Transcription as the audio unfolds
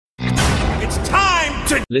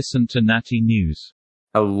Listen to Natty News.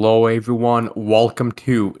 Hello everyone, welcome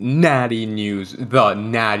to Natty News, the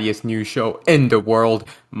nattiest news show in the world.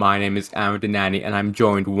 My name is Aaron the Natty and I'm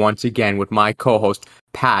joined once again with my co-host,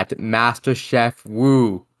 Pat, Master Chef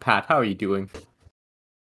Woo. Pat, how are you doing?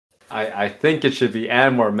 I think it should be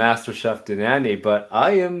Anwar MasterChef Denani, but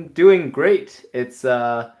I am doing great. It's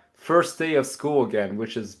first day of school again,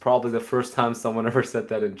 which is probably the first time someone ever said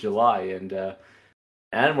that in July. And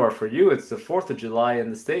Anwar, for you, it's the 4th of July in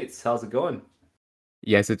the States. How's it going?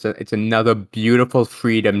 Yes, it's another beautiful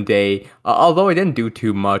Freedom Day. Although I didn't do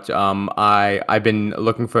too much. I've been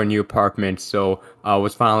looking for a new apartment, so I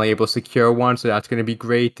was finally able to secure one. So that's gonna be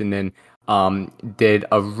great. And then did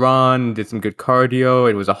a run, did some good cardio.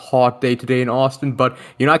 It was a hot day today in Austin, but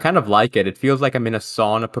I kind of like it. It feels like I'm in a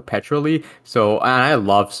sauna perpetually. So and I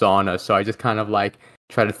love sauna, so I just kind of like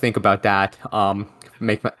try to think about that.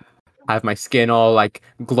 Make my have my skin all like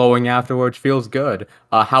glowing afterwards. Feels good.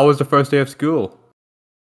 How was the first day of school?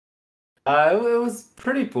 It was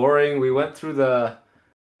pretty boring. We went through the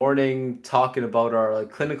morning talking about our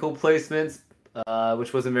clinical placements,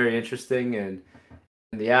 which wasn't very interesting. And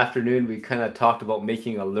in the afternoon, we kind of talked about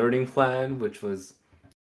making a learning plan, which was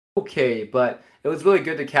okay, but it was really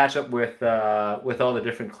good to catch up with all the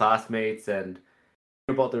different classmates and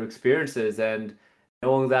hear about their experiences and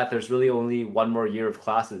knowing that there's really only one more year of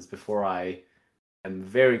classes before I am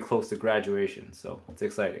very close to graduation. So it's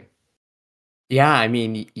exciting. Yeah, I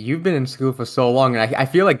mean, you've been in school for so long, and I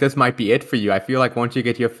feel like this might be it for you. I feel like once you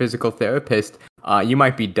get your physical therapist, you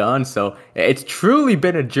might be done. So it's truly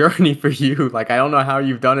been a journey for you. Like, I don't know how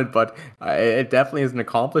you've done it, but it definitely is an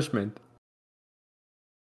accomplishment.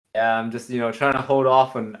 Yeah, I'm just trying to hold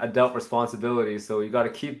off on adult responsibilities. So you got to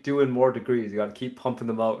keep doing more degrees. You got to keep pumping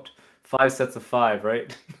them out. 5 sets of five,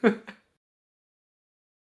 right?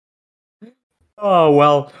 Oh,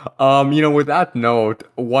 well, with that note,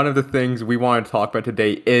 one of the things we want to talk about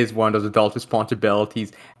today is one of those adult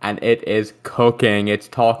responsibilities, and it is cooking. It's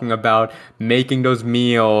talking about making those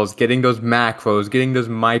meals, getting those macros, getting those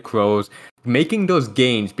micros, making those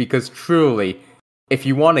gains, because truly, if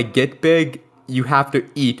you want to get big, you have to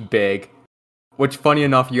eat big. Which, funny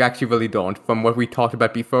enough, you actually really don't. From what we talked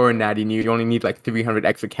about before in Natty News, you only need like 300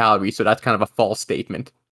 extra calories, so that's kind of a false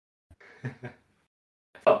statement.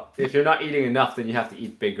 Oh, if you're not eating enough, then you have to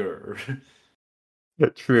eat bigger.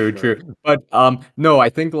 True, Sure. true. But no, I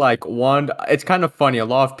think like one it's kind of funny. A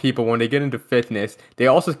lot of people when they get into fitness, they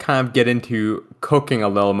also kind of get into cooking a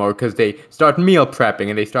little more because they start meal prepping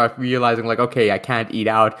and they start realizing like, okay, I can't eat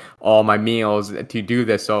out all my meals to do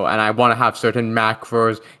this. So and I want to have certain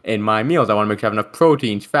macros in my meals. I want to make sure I have enough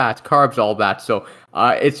proteins, fats, carbs, all that. So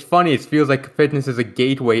it's funny. It feels like fitness is a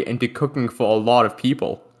gateway into cooking for a lot of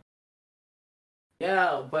people.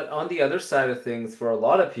 Yeah, but on the other side of things, for a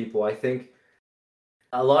lot of people, I think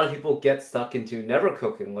a lot of people get stuck into never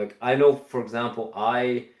cooking. Like I know, for example,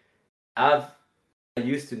 have I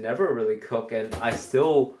used to never really cook, and I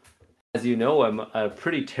still, as you know, I'm a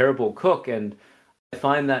pretty terrible cook. And I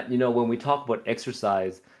find that when we talk about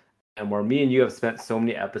exercise, and where me and you have spent so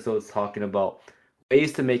many episodes talking about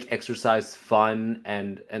ways to make exercise fun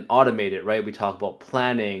and automate it, right? We talk about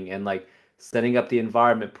planning and like setting up the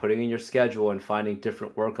environment, putting in your schedule, and finding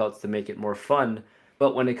different workouts to make it more fun.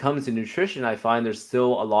 But when it comes to nutrition, I find there's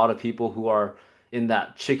still a lot of people who are in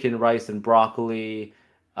that chicken, rice, and broccoli,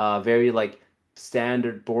 very like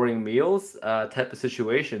standard, boring meals type of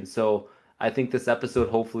situation. So I think this episode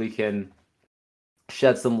hopefully can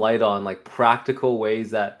shed some light on like practical ways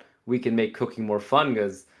that we can make cooking more fun.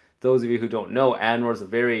 Because those of you who don't know, Anwar's a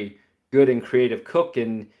very good and creative cook,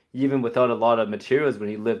 and even without a lot of materials, when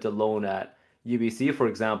he lived alone at UBC, for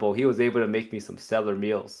example, he was able to make me some stellar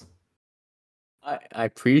meals. I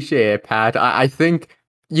appreciate it, Pat. I think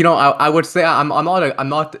I would say I'm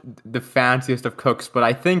not the fanciest of cooks, but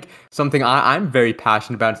I think something I'm very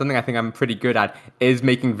passionate about, and something I think I'm pretty good at, is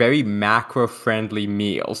making very macro friendly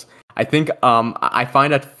meals. I think I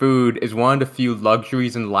find that food is one of the few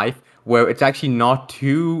luxuries in life where it's actually not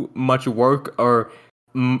too much work or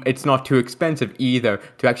it's not too expensive either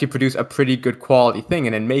to actually produce a pretty good quality thing,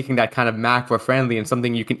 and then making that kind of macro friendly and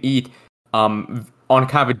something you can eat on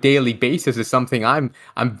kind of a daily basis is something I'm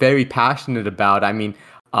very passionate about. I mean,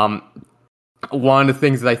 um, one of the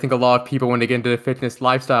things that I think a lot of people when they get into the fitness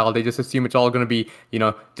lifestyle, they just assume it's all going to be,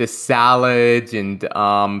 just salads and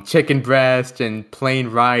chicken breast and plain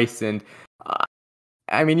rice. And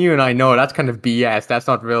I mean, you and I know that's kind of BS. That's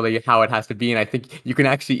not really how it has to be. And I think you can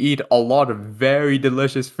actually eat a lot of very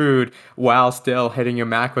delicious food while still hitting your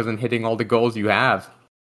macros and hitting all the goals you have.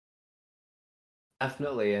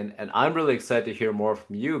 Definitely, and I'm really excited to hear more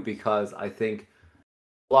from you because I think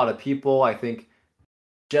a lot of people, I think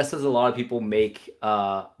just as a lot of people make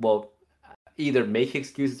either make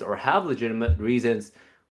excuses or have legitimate reasons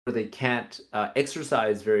where they can't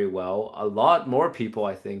exercise very well, a lot more people,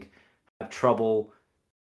 I think, have trouble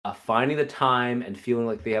finding the time and feeling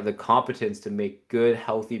like they have the competence to make good,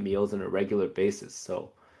 healthy meals on a regular basis.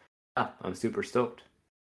 So, yeah, I'm super stoked.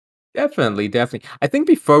 Definitely, definitely. I think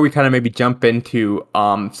before we kind of maybe jump into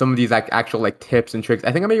some of these like actual like tips and tricks,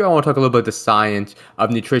 I think maybe I want to talk a little bit about the science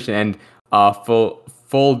of nutrition and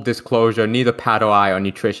full disclosure, neither Pat or I are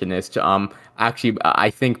nutritionists. Actually, I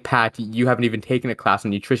think Pat, you haven't even taken a class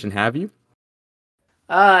on nutrition, have you?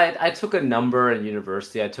 I took a number in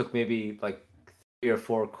university. I took maybe like 3 or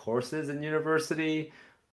 4 courses in university,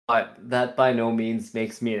 but that by no means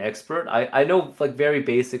makes me an expert. I know like very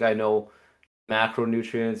basic. I know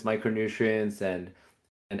macronutrients, micronutrients, and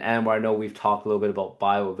where I know we've talked a little bit about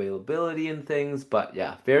bioavailability and things, but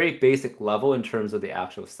yeah, very basic level in terms of the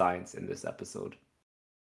actual science in this episode.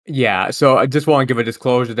 Yeah, so I just want to give a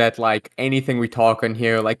disclosure that like anything we talk on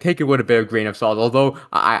here, like take it with a bit of grain of salt. Although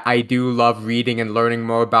I do love reading and learning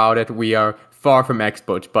more about it, we are far from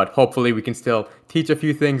experts, but hopefully we can still teach a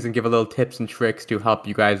few things and give a little tips and tricks to help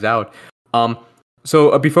you guys out. Um,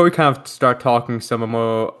 so before we kind of start talking some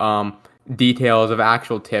more details of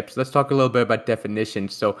actual tips, let's talk a little bit about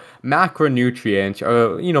definitions. So macronutrients,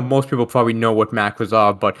 or most people probably know what macros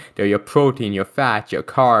are, but they're your protein, your fat, your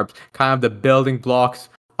carbs, kind of the building blocks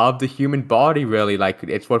of the human body, really. Like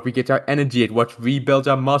it's what we get our energy, it's what rebuilds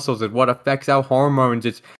our muscles, it's what affects our hormones.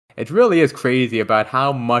 It really is crazy about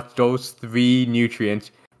how much those three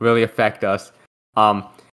nutrients really affect us. um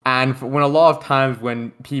and when a lot of times when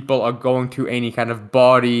people are going through any kind of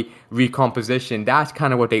body recomposition, that's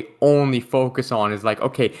kind of what they only focus on, is like,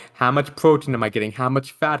 okay, how much protein am I getting, how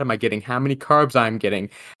much fat am I getting, how many carbs I'm getting.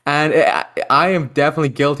 And I am definitely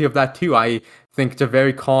guilty of that too. I think it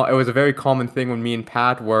was a very common thing when me and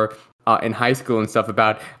Pat were in high school and stuff,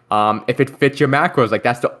 about if it fits your macros. Like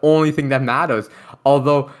that's the only thing that matters.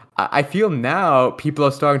 Although I feel now people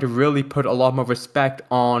are starting to really put a lot more respect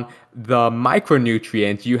on the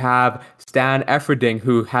micronutrients. You have Stan Efferding,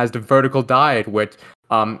 who has the vertical diet, which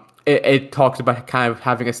it talks about kind of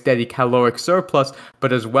having a steady caloric surplus,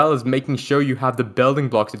 but as well as making sure you have the building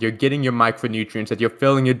blocks, that you're getting your micronutrients, that you're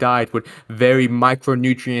filling your diet with very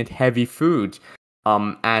micronutrient heavy foods.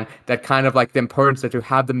 And that kind of like the importance that you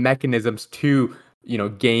have the mechanisms to,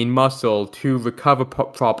 gain muscle, to recover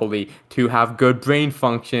properly, to have good brain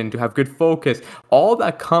function, to have good focus. All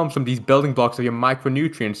that comes from these building blocks of your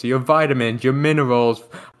micronutrients, so your vitamins, your minerals.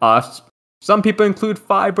 Some people include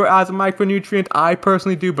fiber as a micronutrient. I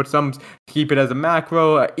personally do, but some keep it as a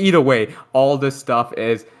macro. Either way, all this stuff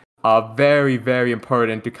is very, very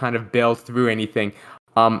important to kind of build through anything.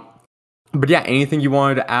 But yeah, anything you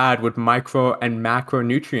wanted to add with micro and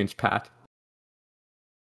macronutrients, Pat?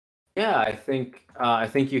 Yeah, I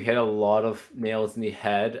think you hit a lot of nails in the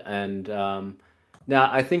head, and now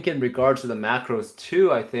I think in regards to the macros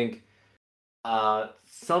too, I think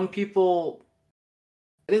some people.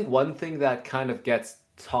 I think one thing that kind of gets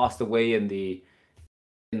tossed away in the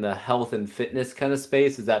health and fitness kind of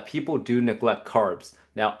space is that people do neglect carbs.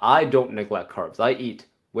 Now, I don't neglect carbs. I eat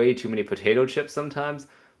way too many potato chips sometimes.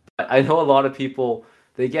 But I know a lot of people,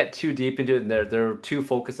 they get too deep into it and they're too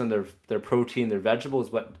focused on their protein, their vegetables,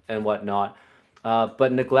 and whatnot.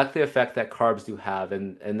 But neglect the effect that carbs do have,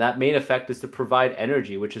 and that main effect is to provide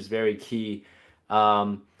energy, which is very key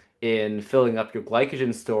um, in filling up your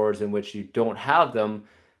glycogen stores, in which you don't have them.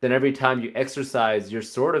 Then every time you exercise, you're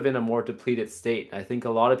sort of in a more depleted state. I think a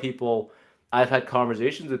lot of people, I've had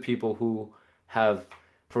conversations with people who have,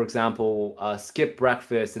 for example, skipped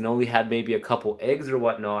breakfast and only had maybe a couple eggs or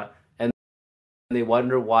whatnot, and they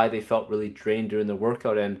wonder why they felt really drained during the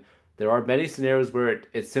workout. And there are many scenarios where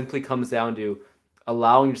it simply comes down to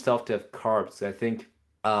allowing yourself to have carbs. I think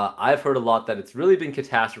I've heard a lot that it's really been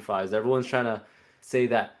catastrophized. Everyone's trying to say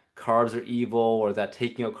that carbs are evil or that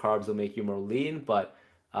taking out carbs will make you more lean, but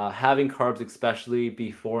having carbs, especially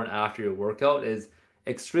before and after your workout, is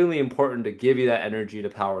extremely important to give you that energy to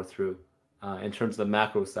power through. In terms of the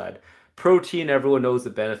macro side, protein, everyone knows the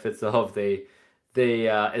benefits of. They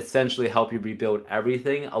essentially help you rebuild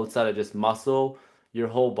everything outside of just muscle. Your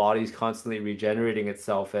whole body's constantly regenerating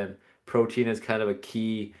itself, and protein is kind of a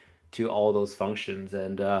key to all those functions.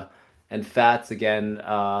 And fats again,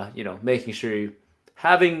 making sure you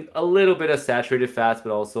having a little bit of saturated fats,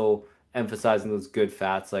 but also emphasizing those good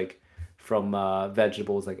fats like from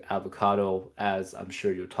vegetables like avocado, as I'm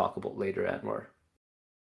sure you'll talk about later, Anwar.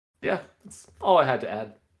 Yeah, that's all I had to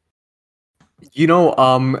add. You know,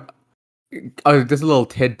 There's a little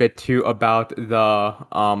tidbit too about the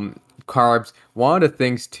carbs, one of the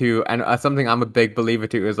things too, and something I'm a big believer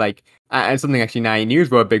to is like, and something actually 90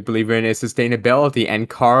 News were a big believer in is sustainability. And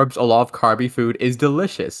carbs, a lot of carby food is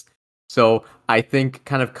delicious. So I think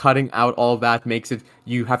kind of cutting out all that makes it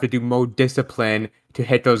you have to do more discipline to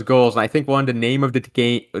hit those goals. And I think one of the name of the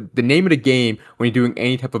game when you're doing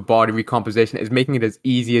any type of body recomposition is making it as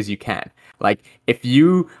easy as you can. Like if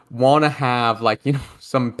you want to have like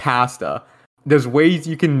some pasta, there's ways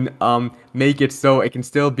you can make it so it can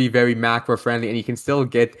still be very macro friendly and you can still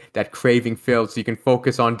get that craving filled so you can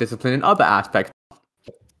focus on discipline in other aspects.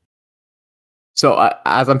 So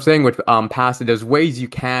as I'm saying with pasta, there's ways you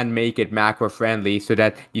can make it macro friendly so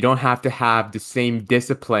that you don't have to have the same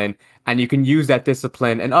discipline, and you can use that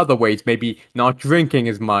discipline in other ways, maybe not drinking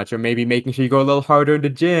as much, or maybe making sure you go a little harder in the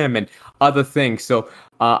gym and other things. So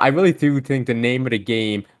I really do think the name of the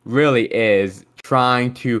game really is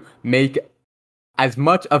trying to make as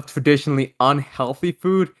much of traditionally unhealthy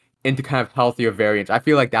food into kind of healthier variants. I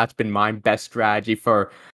feel like that's been my best strategy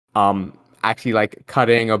for actually like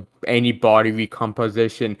cutting any body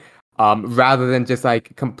recomposition rather than just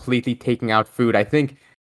like completely taking out food. I think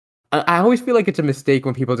I always feel like it's a mistake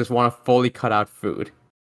when people just want to fully cut out food.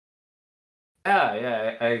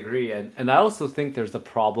 Yeah, I agree, and I also think there's a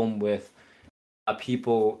problem with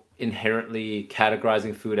people inherently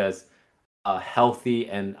categorizing food as healthy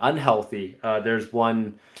and unhealthy. There's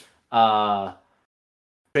one uh,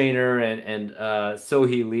 trainer and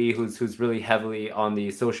Sohee Lee who's really heavily on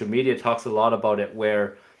the social media talks a lot about it,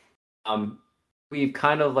 where um, we've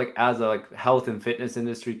kind of like as a like health and fitness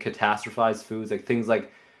industry catastrophized foods, like things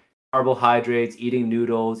like carbohydrates, eating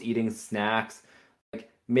noodles, eating snacks, like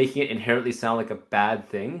making it inherently sound like a bad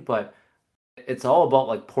thing, but it's all about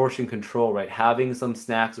like portion control, right? Having some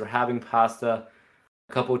snacks or having pasta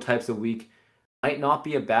a couple of types a week might not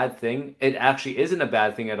be a bad thing. It actually isn't a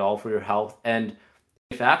bad thing at all for your health. And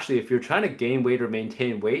if you're trying to gain weight or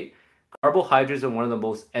maintain weight, carbohydrates are one of the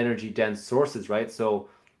most energy dense sources, right? So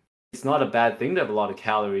it's not a bad thing to have a lot of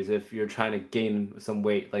calories if you're trying to gain some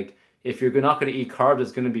weight. Like if you're not going to eat carbs,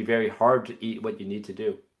 it's going to be very hard to eat what you need to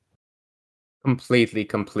do. Completely,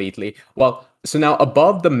 completely. Well, so now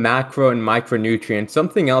above the macro and micronutrients,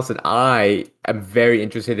 something else that I am very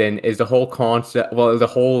interested in is the whole concept, well, the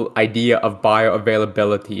whole idea of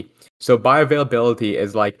bioavailability. So bioavailability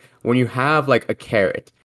is like when you have like a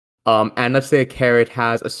carrot, and let's say a carrot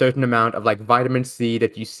has a certain amount of like vitamin C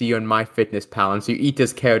that you see on MyFitnessPal, and so you eat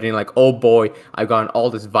this carrot and you're like, oh boy, I've gotten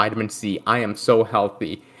all this vitamin C. I am so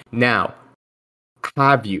healthy. Now,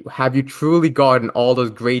 have you truly gotten all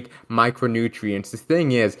those great micronutrients? The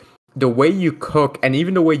thing is, the way you cook and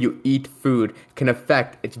even the way you eat food can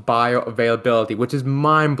affect its bioavailability, which is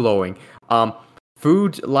mind blowing.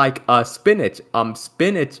 Foods like spinach,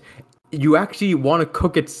 you actually want to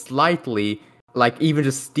cook it slightly, like even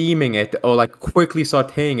just steaming it or like quickly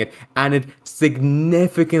sauteing it, and it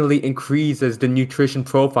significantly increases the nutrition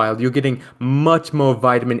profile. You're getting much more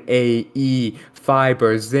vitamin A, E,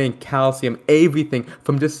 fiber, zinc, calcium, everything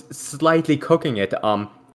from just slightly cooking it.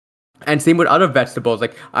 And same with other vegetables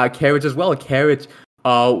like carrots as well. Carrots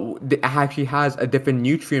actually has a different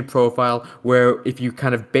nutrient profile where if you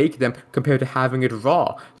kind of bake them compared to having it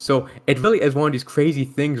raw. So it really is one of these crazy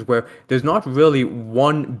things where there's not really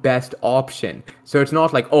one best option. So it's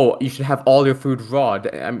not like, oh, you should have all your food raw.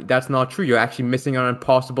 I mean, that's not true. You're actually missing out on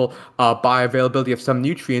possible bioavailability of some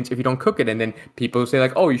nutrients if you don't cook it. And then people say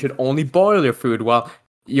like, oh, you should only boil your food. Well,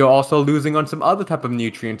 you're also losing on some other type of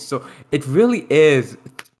nutrients. So it really is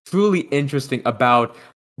truly interesting about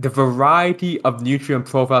the variety of nutrient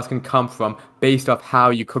profiles can come from based off how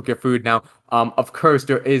you cook your food. Now, of course,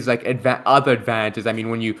 there is like other advantages. I mean,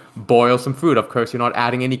 when you boil some food, of course, you're not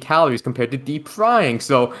adding any calories compared to deep frying.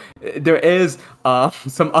 So there is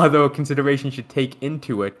some other consideration you should take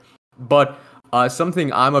into it. But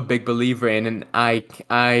something I'm a big believer in, and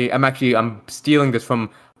I'm stealing this from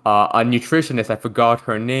a nutritionist. I forgot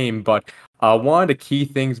her name, but one of the key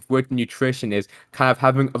things with nutrition is kind of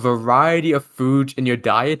having a variety of foods in your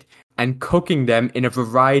diet and cooking them in a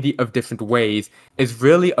variety of different ways is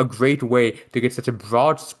really a great way to get such a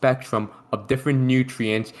broad spectrum of different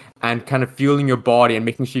nutrients and kind of fueling your body and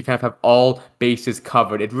making sure you kind of have all bases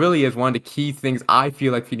covered. It really is one of the key things I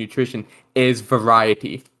feel like for nutrition is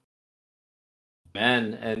variety.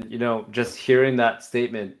 Man, and just hearing that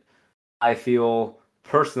statement, I feel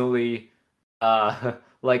personally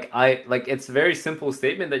like it's a very simple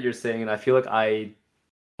statement that you're saying, and I feel like I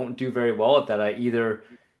don't do very well at that. I either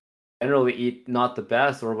generally eat not the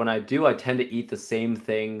best, or when I do, I tend to eat the same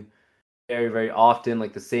thing very, very often,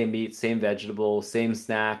 like the same meat, same vegetables, same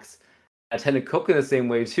snacks. I tend to cook in the same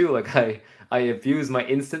way too. Like I abuse my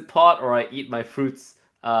instant pot, or I eat my fruits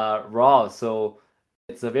raw. So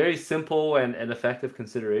it's a very simple and effective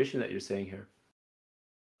consideration that you're saying here.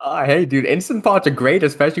 Hey, dude, instant pots are great,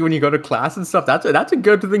 especially when you go to class and stuff. That's a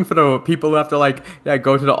good thing for the people who have to like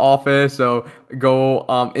go to the office or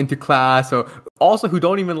go into class or also who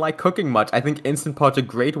don't even like cooking much. I think instant pots are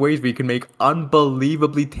great ways where you can make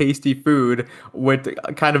unbelievably tasty food with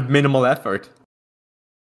kind of minimal effort.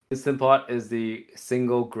 Instant Pot is the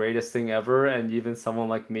single greatest thing ever, and even someone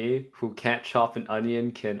like me who can't chop an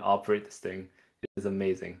onion can operate this thing. It is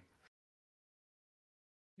amazing.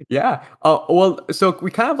 Yeah. Well, so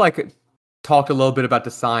we kind of like talked a little bit about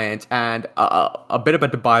the science and a bit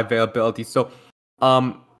about the bioavailability. So,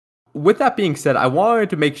 um, with that being said, I wanted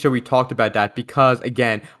to make sure we talked about that because,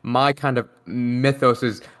 again, my kind of mythos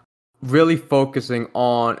is really focusing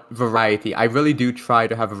on variety. I really do try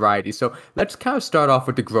to have variety. So let's kind of start off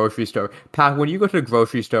with the grocery store. Pat, when you go to the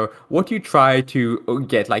grocery store, what do you try to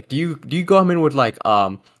get? Like, do you go in with like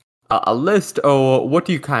a list or what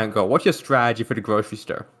do you kind of go? What's your strategy for the grocery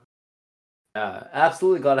store?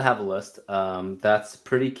 Absolutely got to have a list. That's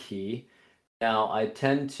pretty key. Now, I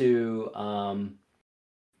tend to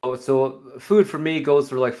so food for me goes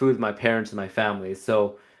for like food with my parents and my family.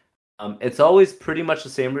 So it's always pretty much the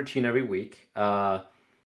same routine every week. There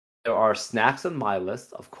are snacks on my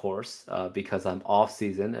list, of course, because I'm off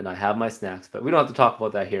season and I have my snacks, but we don't have to talk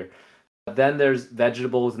about that here. Then there's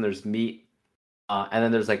vegetables and there's meat, and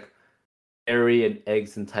then there's like dairy and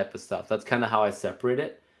eggs and type of stuff. That's kind of how I separate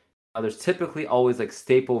it. There's typically always like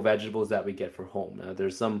staple vegetables that we get for home. Now,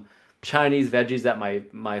 there's some Chinese veggies that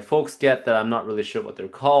my folks get that I'm not really sure what they're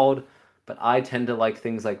called, but I tend to like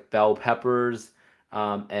things like bell peppers,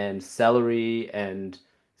 and celery and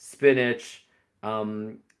spinach,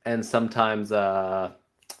 and sometimes oh,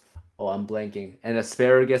 I'm blanking, and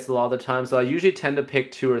asparagus a lot of the time. So I usually tend to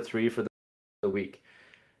pick two or three for the week.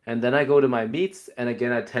 And then I go to my meats, and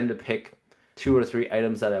again, I tend to pick two or three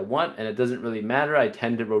items that I want, and it doesn't really matter. I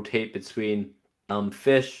tend to rotate between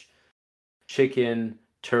fish, chicken,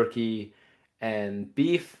 turkey, and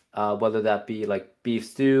beef, whether that be like beef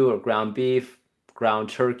stew or ground beef, ground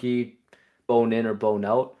turkey, bone in or bone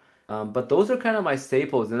out. But those are kind of my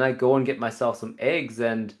staples. And I go and get myself some eggs.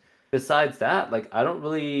 And besides that, like I don't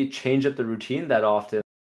really change up the routine that often.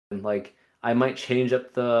 Like I might change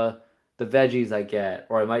up the veggies I get,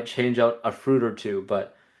 or I might change out a fruit or two,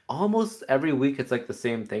 but almost every week it's like the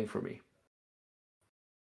same thing for me.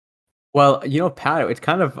 Well, Pat, it's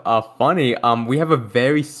kind of funny. We have a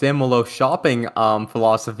very similar shopping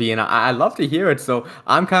philosophy, and I love to hear it. So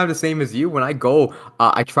I'm kind of the same as you. When I go,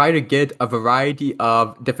 I try to get a variety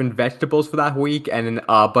of different vegetables for that week, and then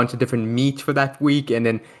a bunch of different meats for that week, and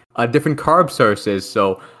then different carb sources.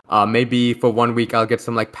 So maybe for one week I'll get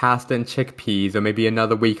some like pasta and chickpeas, or maybe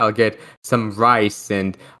another week I'll get some rice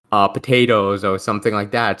and potatoes or something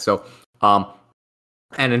like that. So.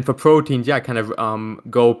 And then for proteins, yeah, kind of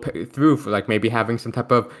go through for like maybe having some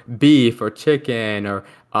type of beef or chicken or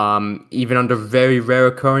even under very rare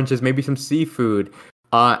occurrences, maybe some seafood.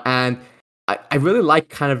 And I really like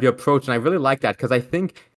kind of your approach, and I really like that because I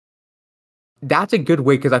think that's a good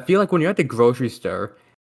way. Because I feel like when you're at the grocery store,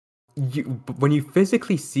 you when you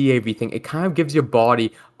physically see everything, it kind of gives your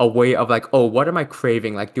body a way of like, oh, what am I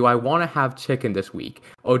craving? Like, do I want to have chicken this week,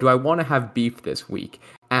 or do I want to have beef this week?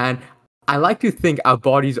 And I like to think our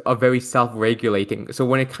bodies are very self-regulating. So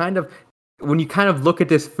when you kind of look at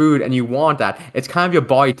this food and you want that, it's kind of your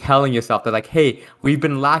body telling yourself that like, hey, we've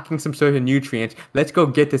been lacking some certain nutrients. Let's go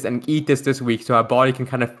get this and eat this week so our body can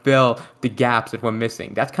kind of fill the gaps that we're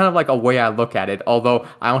missing. That's kind of like a way I look at it, although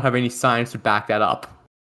I don't have any science to back that up.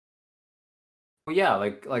 Well, yeah,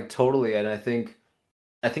 like totally, and I think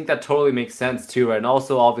that totally makes sense too, right? And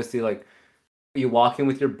also obviously like you walk in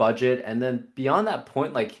with your budget, and then beyond that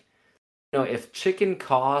point, like if chicken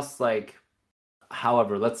costs like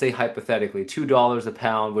however, let's say hypothetically $2 a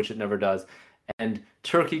pound, which it never does, and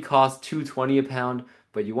turkey costs 2.20 a pound,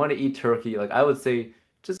 but you want to eat turkey, like I would say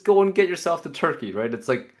just go and get yourself the turkey, right? It's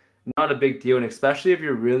like not a big deal, and especially if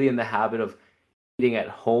you're really in the habit of eating at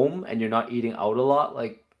home and you're not eating out a lot,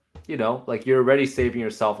 like like you're already saving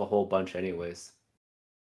yourself a whole bunch anyways.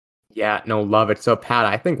 Yeah, no, love it. So, Pat,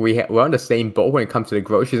 I think we're on the same boat when it comes to the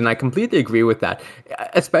groceries, and I completely agree with that.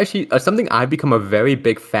 Especially something I've become a very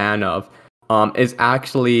big fan of, is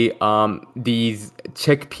actually these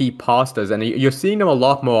chickpea pastas, and you're seeing them a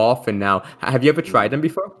lot more often now. Have you ever tried them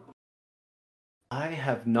before? I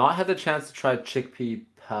have not had the chance to try chickpea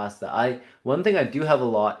pasta. I One thing I do have a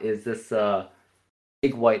lot is this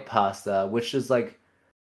egg white pasta, which is like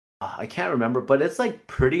I can't remember, but it's like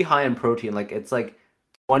pretty high in protein. Like it's like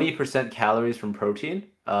 20% calories from protein,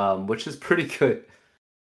 which is pretty good.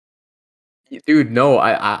 Dude, no,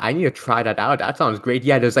 I need to try that out. That sounds great.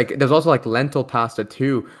 Yeah, there's also like lentil pasta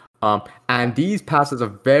too. And these pastas are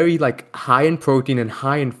very like high in protein and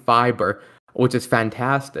high in fiber, which is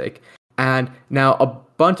fantastic. And now a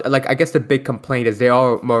bunch like I guess the big complaint is they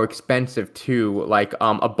are more expensive too. Like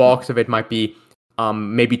a box of it might be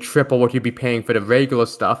maybe triple what you'd be paying for the regular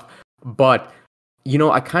stuff. But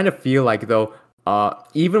I kind of feel like though,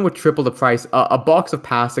 even with triple the price, a box of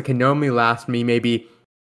pasta can normally last me maybe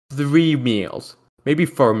 3 meals, maybe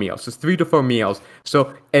 4 meals, just 3 to 4 meals.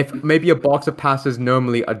 So if maybe a box of pasta is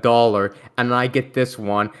normally $1 and I get this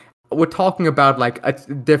one, we're talking about like a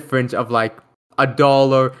difference of like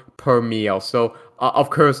 $1 per meal. So of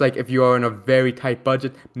course, like if you are in a very tight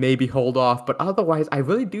budget, maybe hold off. But otherwise, I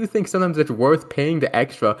really do think sometimes it's worth paying the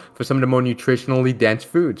extra for some of the more nutritionally dense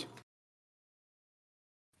foods.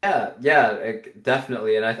 Yeah,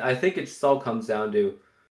 definitely. And I think it just all comes down to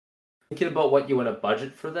thinking about what you want to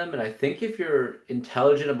budget for them. And I think if you're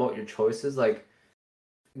intelligent about your choices, like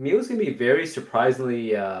meals can be very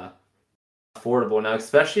surprisingly affordable now,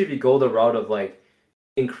 especially if you go the route of like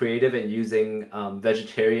being creative and using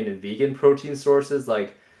vegetarian and vegan protein sources.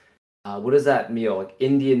 Like, what is that meal? Like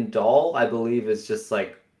Indian dal, I believe, is just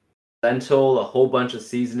like lentil, a whole bunch of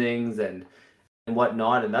seasonings and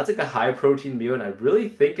whatnot, and that's like a high protein meal. And I really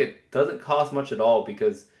think it doesn't cost much at all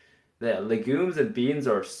because the legumes and beans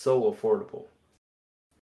are so affordable.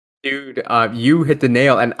 Dude, you hit the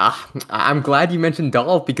nail, and I'm glad you mentioned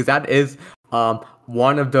dal because that is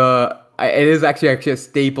one of the. It is actually a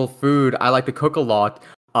staple food. I like to cook a lot,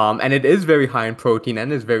 and it is very high in protein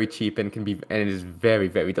and is very cheap and it is very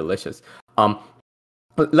very delicious.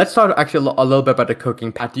 But let's talk actually a little bit about the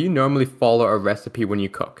cooking. Pat, do you normally follow a recipe when you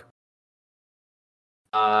cook?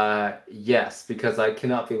 Yes, because I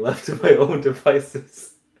cannot be left to my own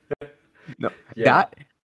devices. No, Yeah.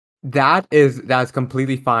 that that's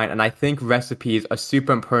completely fine, and I think recipes are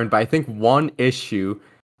super important. But I think one issue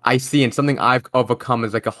I see and something I've overcome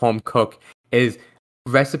as like a home cook is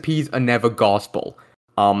recipes are never gospel.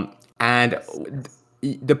 And Yes.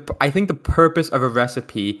 I think the purpose of a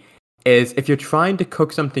recipe is if you're trying to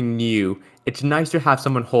cook something new, it's nice to have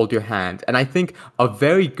someone hold your hand. And I think a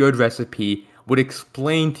very good recipe would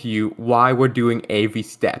explain to you why we're doing every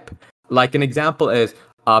step. Like an example is,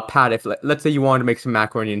 Pat, if let's say you want to make some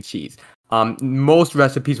macaroni and cheese. Most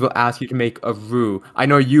recipes will ask you to make a roux. I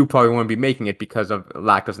know you probably won't be making it because of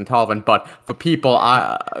lactose intolerant, but for people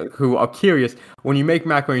who are curious, when you make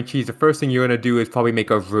macaroni and cheese, the first thing you're gonna do is probably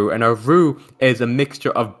make a roux, and a roux is a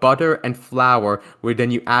mixture of butter and flour, where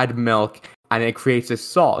then you add milk, and it creates a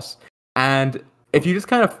sauce. And if you just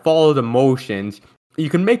kind of follow the motions, you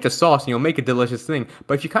can make the sauce and you'll make a delicious thing.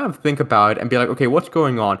 But if you kind of think about it and be like, okay, what's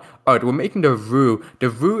going on? All right, we're making the roux. The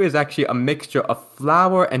roux is actually a mixture of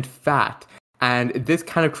flour and fat. And this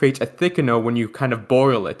kind of creates a thickener when you kind of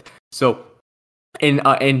boil it. So in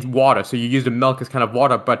water. So you use the milk as kind of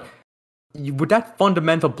water, but with that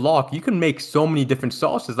fundamental block, you can make so many different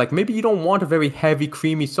sauces. Like maybe you don't want a very heavy,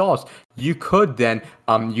 creamy sauce. You could then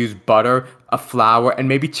use butter, a flour, and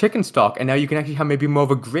maybe chicken stock, and now you can actually have maybe more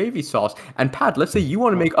of a gravy sauce. And Pat, let's say you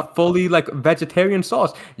want to make a fully like vegetarian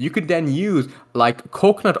sauce, you could then use like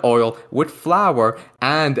coconut oil with flour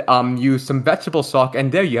and use some vegetable stock,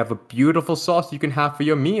 and there you have a beautiful sauce you can have for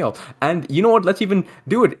your meal. And you know what? Let's even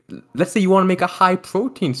do it. Let's say you want to make a high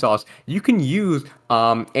protein sauce. You can use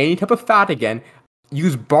any type of fat again.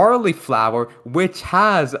 Use barley flour, which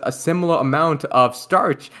has a similar amount of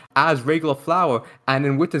starch as regular flour. And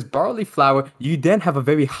then with this barley flour, you then have a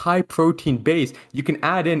very high protein base. You can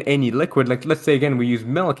add in any liquid, like let's say again, we use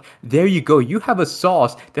milk. There you go. You have a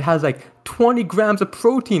sauce that has like 20 grams of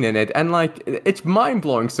protein in it. And like, it's mind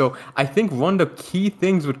blowing. So I think one of the key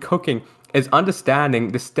things with cooking is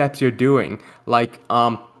understanding the steps you're doing. Like,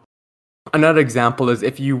 another example is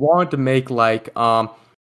if you want to make like,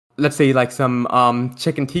 let's say like some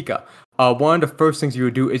chicken tikka. One of the first things you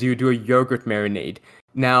would do is you would do a yogurt marinade.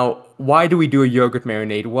 Now, why do we do a yogurt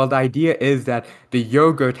marinade? Well, the idea is that the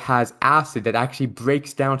yogurt has acid that actually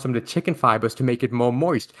breaks down some of the chicken fibers to make it more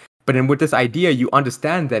moist. But then with this idea, you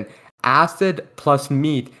understand then acid plus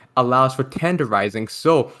meat allows for tenderizing.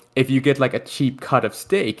 So if you get like a cheap cut of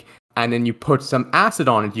steak, and then you put some acid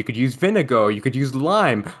on it. You could use vinegar, you could use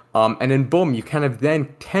lime, and then boom, you kind of then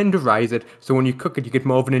tenderize it. So when you cook it, you get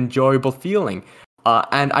more of an enjoyable feeling.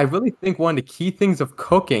 And I really think one of the key things of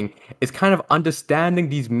cooking is kind of understanding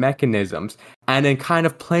these mechanisms and then kind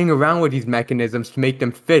of playing around with these mechanisms to make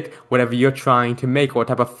them fit whatever you're trying to make, what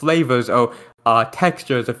type of flavors or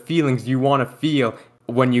textures or feelings you want to feel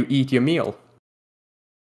when you eat your meal.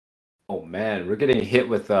 Oh man, we're getting hit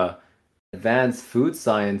with advanced food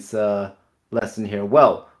science lesson here.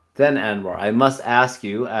 Well, then Anwar, I must ask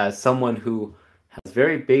you, as someone who has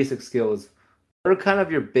very basic skills, what are kind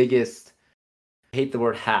of your biggest, I hate the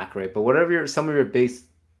word hack, right? But whatever some of your biggest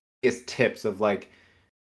tips of like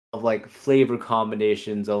flavor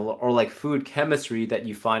combinations or like food chemistry that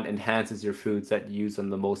you find enhances your foods that you use on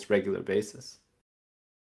the most regular basis.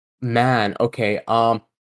 Man, okay. I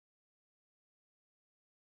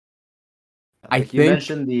Like you think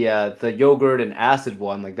mentioned the yogurt and acid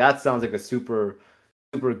one, like that sounds like a super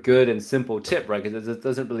good and simple tip, right? Because it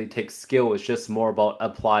doesn't really take skill. It's just more about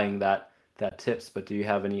applying that tips. But do you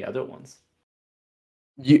have any other ones?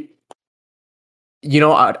 you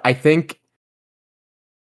I think,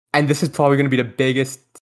 and this is probably going to be the biggest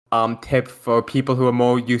tip for people who are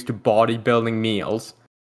more used to bodybuilding meals.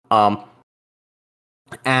 Um,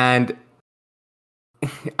 and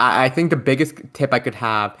I think the biggest tip I could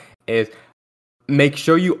have is make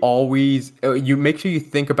sure you always you make sure you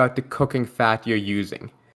think about the cooking fat you're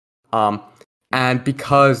using. Um, and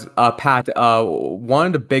because Pat, one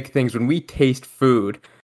of the big things when we taste food,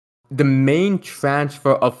 the main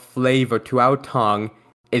transfer of flavor to our tongue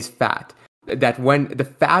is fat. That when the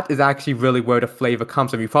fat is actually really where the flavor comes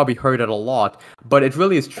from. You've probably heard it a lot, but it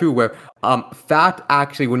really is true where fat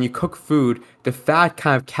actually, when you cook food, the fat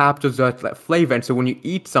kind of captures that flavor. And so when you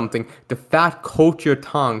eat something, the fat coats your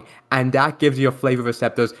tongue and that gives your flavor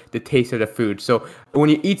receptors the taste of the food. So when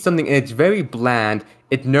you eat something and it's very bland,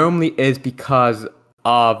 it normally is because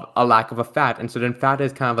of a lack of a fat. And so then fat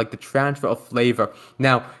is kind of like the transfer of flavor.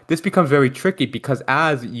 Now, this becomes very tricky because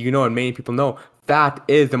as you know, and many people know, fat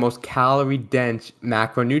is the most calorie dense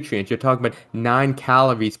macronutrient. You're talking about 9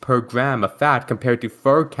 calories per gram of fat compared to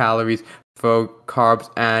 4 calories for carbs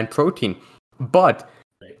and protein. But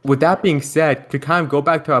with that being said, to kind of go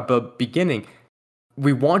back to our beginning,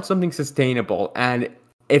 we want something sustainable. And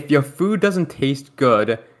if your food doesn't taste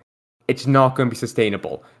good, it's not going to be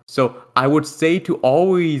sustainable. So I would say to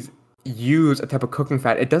always use a type of cooking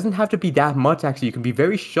fat. It doesn't have to be that much, actually. You can be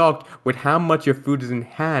very shocked with how much your food is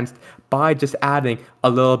enhanced by just adding a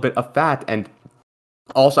little bit of fat. And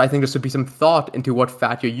also, I think there should be some thought into what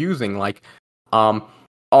fat you're using. Like,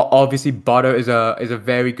 obviously, butter is a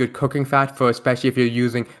very good cooking fat for, especially if you're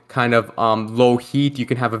using kind of low heat. You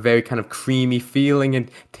can have a very kind of creamy feeling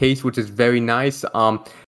and taste, which is very nice.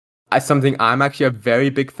 Something I'm actually a very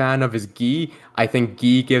big fan of is ghee. I think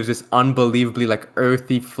ghee gives this unbelievably like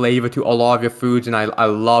earthy flavor to a lot of your foods, and I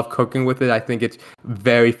love cooking with it. I think it's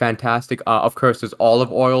very fantastic. Of course, there's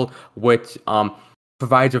olive oil, which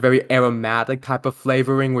provides a very aromatic type of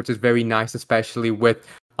flavoring, which is very nice, especially with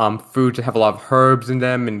foods that have a lot of herbs in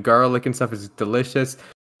them and garlic and stuff. Is delicious.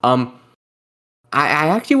 I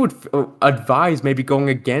actually would advise maybe going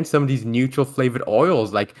against some of these neutral flavored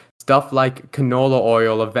oils, like stuff like canola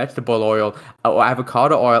oil or vegetable oil or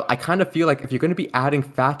avocado oil. I kind of feel like if you're going to be adding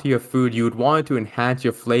fat to your food, you would want it to enhance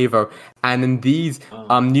your flavor. And then these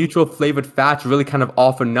neutral flavored fats really kind of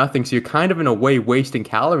offer nothing. So you're kind of in a way wasting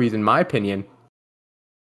calories, in my opinion.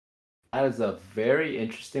 That is a very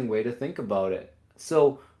interesting way to think about it.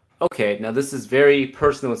 So, okay, now this is very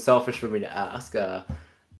personal and selfish for me to ask.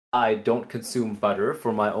 I don't consume butter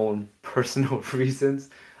for my own personal reasons.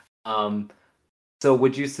 Um, so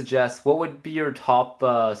would you suggest what would be your top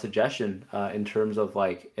suggestion in terms of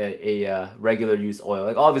like a regular use oil?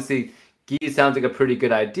 Like obviously ghee sounds like a pretty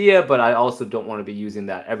good idea, but I also don't want to be using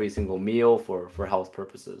that every single meal for health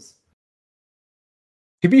purposes.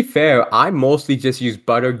 To be fair, I mostly just use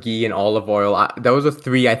butter, ghee, and olive oil. Those are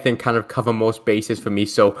three I think kind of cover most bases for me.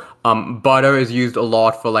 So, butter is used a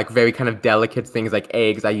lot for like very kind of delicate things like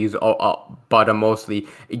eggs. I use butter mostly.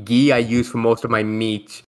 Ghee I use for most of my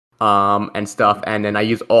meat, and stuff. And then I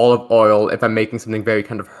use olive oil if I'm making something very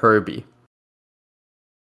kind of herby.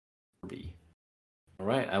 All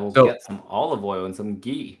right, I will So, get some olive oil and some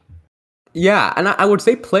ghee. yeah, and I would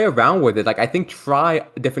say play around with it. Like I think try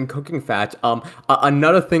different cooking fats.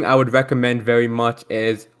 Another thing I would recommend very much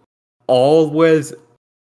is always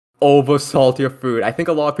over salt your food. I think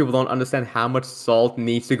a lot of people don't understand how much salt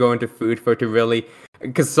needs to go into food for it to really,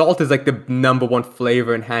 because salt is like the number one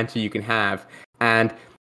flavor enhancer you can have, and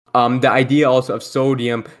the idea also of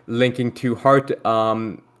sodium linking to heart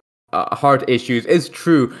issues is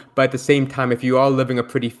true, but at the same time, if you are living a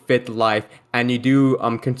pretty fit life and you do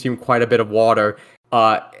consume quite a bit of water,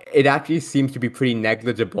 it actually seems to be pretty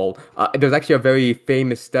negligible. There's actually a very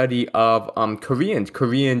famous study of Koreans.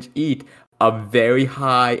 Koreans eat a very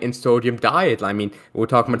high in sodium diet. I mean, we're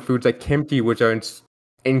talking about foods like kimchi, which are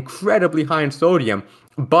incredibly high in sodium.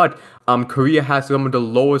 But Korea has some of the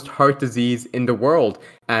lowest heart disease in the world.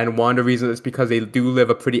 And one of the reasons is because they do live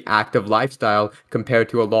a pretty active lifestyle compared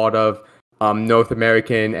to a lot of North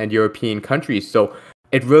American and European countries. So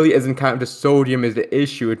it really isn't kind of the sodium is the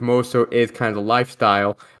issue. It more so is kind of the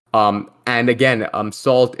lifestyle. And again,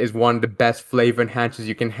 salt is one of the best flavor enhancers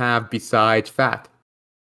you can have besides fat.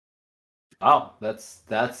 Wow, that's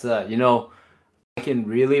you know, I can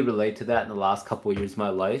really relate to that in the last couple of years of my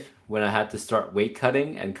life when I had to start weight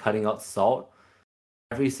cutting and cutting out salt.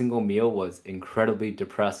 Every single meal was incredibly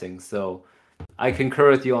depressing. So I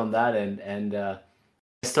concur with you on that, and I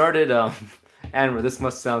started and this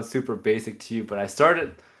must sound super basic to you, but I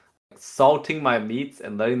started salting my meats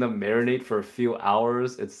and letting them marinate for a few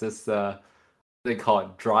hours. It's this they call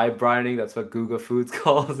it dry brining. That's what Google Foods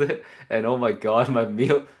calls it. And oh my god,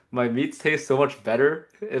 my meats taste so much better.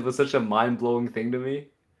 It was such a mind-blowing thing to me.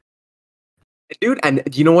 Dude, and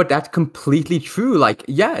you know what? That's completely true. Like,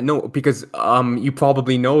 yeah, no, because you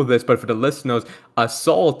probably know this, but for the listeners,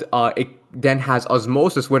 salt it then has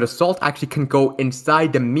osmosis, where the salt actually can go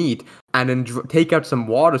inside the meat and then take out some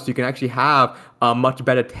water, so you can actually have a much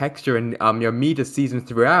better texture, and your meat is seasoned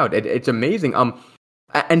throughout. It's amazing.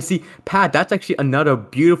 And see, Pat, that's actually another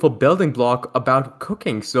beautiful building block about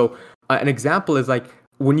cooking. So, an example is like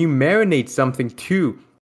when you marinate something too,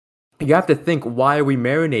 you have to think, why are we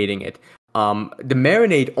marinating it? The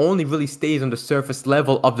marinade only really stays on the surface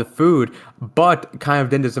level of the food, but kind of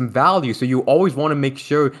then there's some value. So you always want to make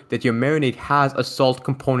sure that your marinade has a salt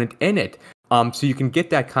component in it. So you can get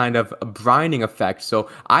that kind of brining effect. So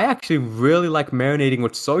I actually really like marinating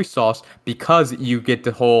with soy sauce because you get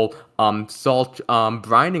the whole salt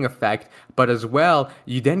brining effect, but as well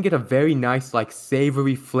you then get a very nice like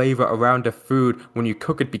savory flavor around the food when you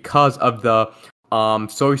cook it because of the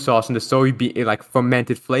soy sauce and the soybean like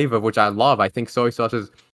fermented flavor, which I love. I think soy sauce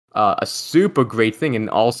is a super great thing, and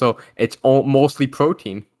also it's mostly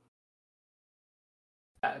protein.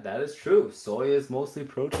 That is true. Soy is mostly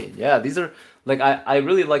protein. Yeah, these are like I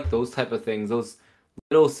really like those type of things. Those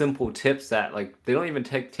little simple tips that like they don't even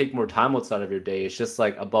take more time outside of your day. It's just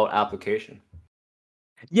like about application.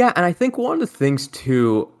 Yeah, and I think one of the things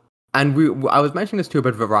too, and I was mentioning this too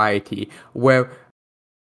about variety, where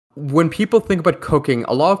when people think about cooking,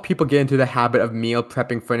 a lot of people get into the habit of meal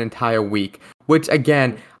prepping for an entire week, which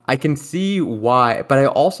again, I can see why, but I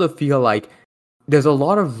also feel like there's a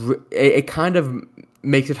lot of it kind of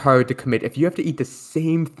makes it hard to commit if you have to eat the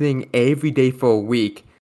same thing every day for a week.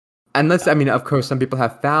 Unless, I mean, of course, some people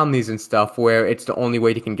have families and stuff where it's the only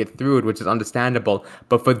way they can get through it, which is understandable.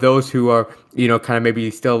 But for those who are, kind of maybe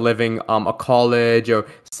still living a college or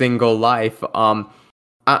single life,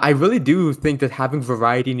 I really do think that having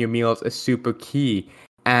variety in your meals is super key.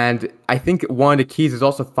 And I think one of the keys is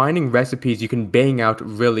also finding recipes you can bang out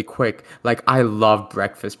really quick. Like, I love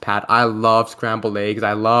breakfast, Pat. I love scrambled eggs.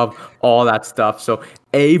 I love all that stuff. So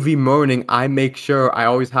every morning, I make sure I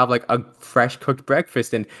always have like a fresh cooked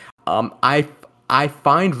breakfast. And I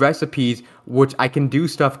find recipes which I can do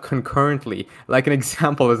stuff concurrently. Like an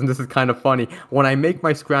example is, and this is kind of funny, when I make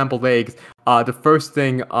my scrambled eggs, the first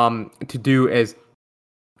thing to do is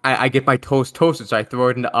I get my toast toasted, so I throw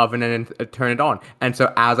it in the oven and then turn it on. And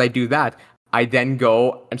so as I do that, I then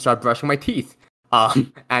go and start brushing my teeth.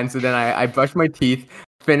 And so then I brush my teeth,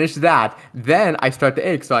 finish that. Then I start the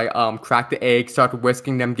eggs. So I crack the eggs, start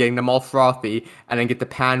whisking them, getting them all frothy, and then get the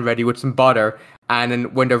pan ready with some butter. And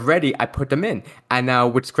then when they're ready, I put them in. And now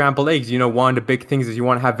with scrambled eggs, one of the big things is you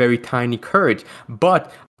want to have very tiny curds.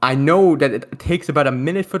 But I know that it takes about a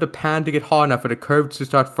minute for the pan to get hot enough for the curds to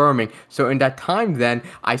start firming. So in that time, then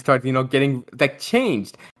I start, getting like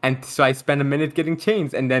changed. And so I spend a minute getting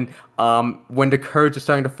changed. And then when the curds are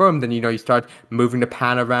starting to firm, then, you start moving the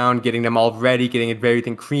pan around, getting them all ready, getting it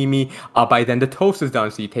everything creamy. By then the toast is done.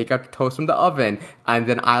 So you take out the toast from the oven. And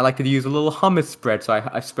then I like to use a little hummus spread. So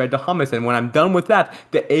I spread the hummus. And when I'm done with that,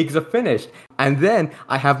 the eggs are finished. And then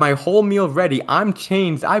I have my whole meal ready. I'm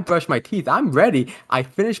changed. I brush my teeth. I'm ready. I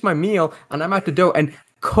finish my meal and I'm at the dough. And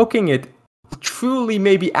cooking it truly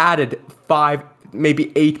maybe added 5,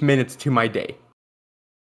 maybe 8 minutes to my day.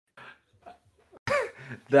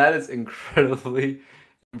 That is incredibly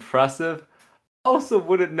impressive. Also,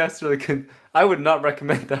 wouldn't necessarily I would not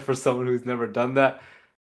recommend that for someone who's never done that.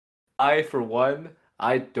 I, for one,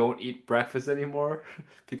 I don't eat breakfast anymore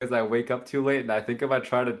because I wake up too late. And I think if I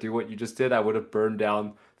tried to do what you just did, I would have burned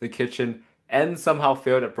down the kitchen and somehow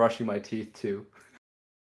failed at brushing my teeth too.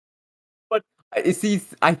 But you see,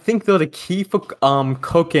 I think though the key for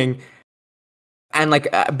cooking and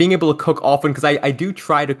like being able to cook often, because I do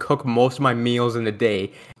try to cook most of my meals in a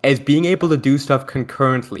day, is being able to do stuff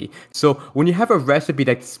concurrently. So when you have a recipe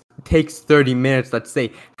that takes 30 minutes, let's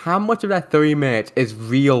say, how much of that 30 minutes is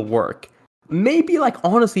real work? Maybe like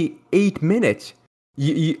honestly 8 minutes.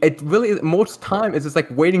 It really most time is just like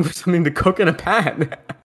waiting for something to cook in a pan.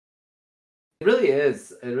 It really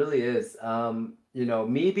is. It really is.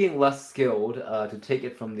 Me being less skilled, to take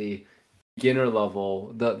it from the beginner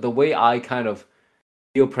level, the way I kind of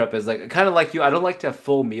meal prep is like kind of like you. I don't like to have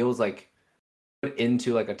full meals like put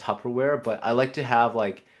into like a Tupperware, but I like to have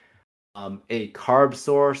like a carb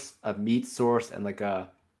source, a meat source, and like a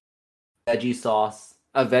veggie source,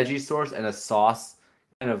 and a sauce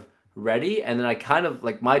kind of ready. And then I kind of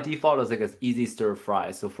like my default is like an easy stir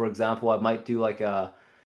fry. So for example, I might do like a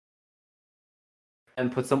and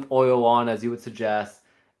put some oil on as you would suggest,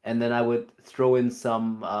 and then I would throw in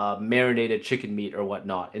some marinated chicken meat or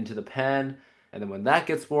whatnot into the pan. And then when that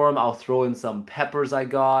gets warm, I'll throw in some peppers I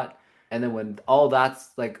got. And then when all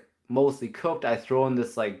that's like mostly cooked, I throw in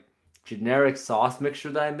this like generic sauce mixture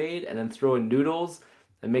that I made, and then throw in noodles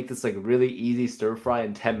and make this like really easy stir fry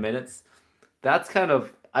in 10 minutes. That's kind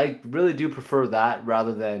of, I really do prefer that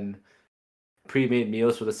rather than pre-made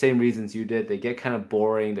meals for the same reasons you did. They get kind of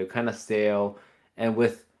boring, they're kind of stale. And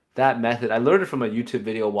with that method, I learned it from a YouTube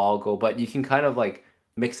video a while ago, but you can kind of like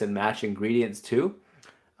mix and match ingredients too,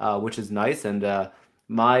 which is nice. And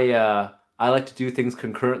my I like to do things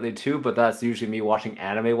concurrently too, but that's usually me watching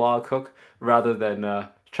anime while I cook rather than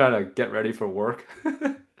trying to get ready for work.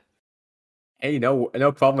 Hey, no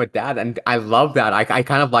problem with that, and I love that. I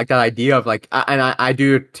kind of like that idea of like, and I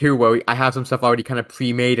do it too, where I have some stuff already kind of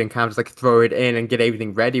pre-made and kind of just like throw it in and get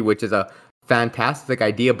everything ready, which is a fantastic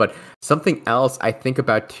idea. But something else I think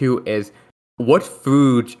about too is what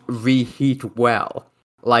foods reheat well.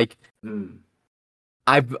 Like Mm.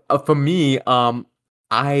 I've for me,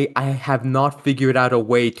 I have not figured out a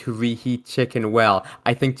way to reheat chicken well.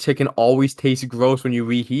 I think chicken always tastes gross when you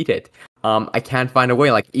reheat it. I can't find a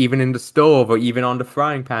way, like even in the stove or even on the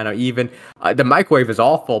frying pan or even the microwave is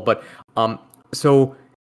awful. But so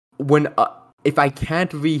when if I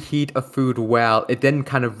can't reheat a food well, it then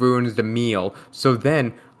kind of ruins the meal. So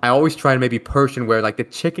then I always try to maybe portion where like the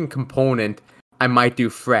chicken component I might do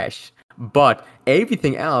fresh, but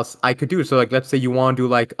everything else I could do. So like let's say you want to do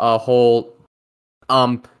like a whole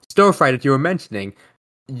stir fry that you were mentioning,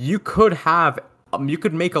 you could have you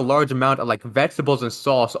could make a large amount of like vegetables and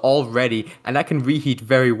sauce already, and that can reheat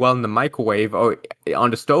very well in the microwave or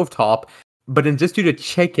on the stovetop. But then just do the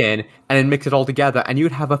chicken and then mix it all together, and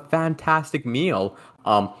you'd have a fantastic meal.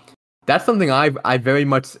 That's something I very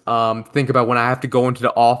much think about when I have to go into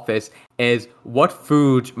the office is what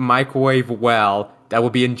foods microwave well that will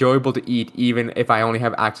be enjoyable to eat even if I only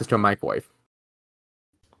have access to a microwave.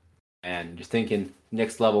 And just thinking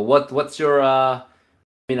next level. What's your I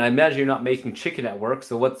mean, I imagine you're not making chicken at work,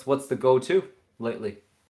 so what's the go-to lately?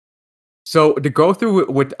 So the go through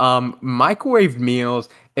with microwave meals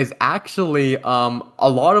is actually a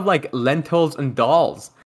lot of like lentils and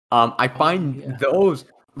dals. I Oh find yeah. those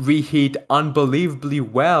reheat unbelievably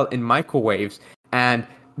well in microwaves, and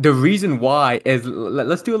the reason why is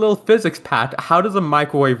let's do a little physics, Pat. How does a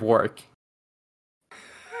microwave work?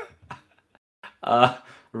 Uh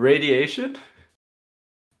Radiation?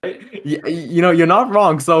 Right? You're not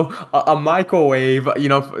wrong. So a microwave,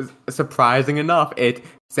 surprising enough, it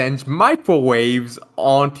sends microwaves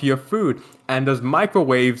onto your food, and those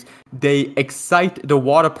microwaves they excite the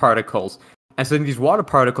water particles. And so in these water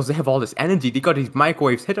particles, they have all this energy. They got these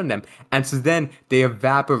microwaves hit on them, and so then they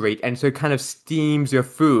evaporate, and so it kind of steams your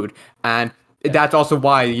food. And Yeah. that's also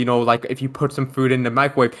why, like if you put some food in the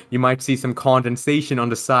microwave, you might see some condensation on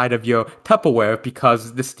the side of your Tupperware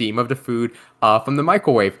because the steam of the food from the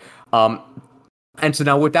microwave. And so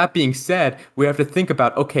now with that being said, we have to think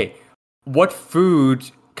about, okay, what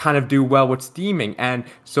foods kind of do well with steaming? And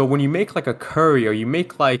so when you make like a curry or you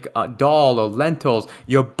make like a dal or lentils,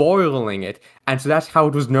 you're boiling it. And so that's how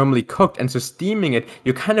it was normally cooked. And so steaming it,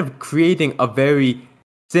 you're kind of creating a very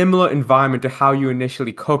similar environment to how you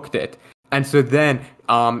initially cooked it. And so then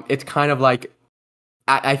it's kind of like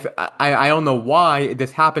I don't know why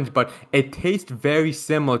this happens, but it tastes very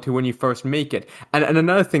similar to when you first make it. And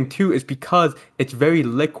another thing too is because it's very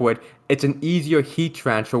liquid, it's an easier heat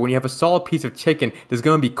transfer. When you have a solid piece of chicken, there's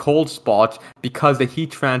going to be cold spots because the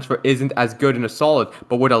heat transfer isn't as good in a solid.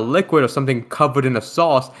 But with a liquid or something covered in a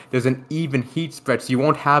sauce, there's an even heat spread, so you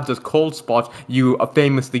won't have those cold spots you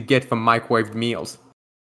famously get from microwaved meals.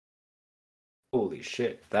 Holy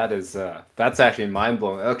shit. That's actually mind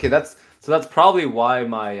blowing. Okay, that's probably why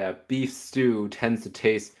my beef stew tends to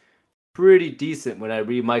taste pretty decent when I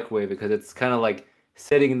re-microwave it, because it's kind of like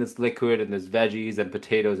sitting in this liquid and there's veggies and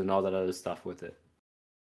potatoes and all that other stuff with it.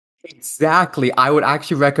 Exactly. I would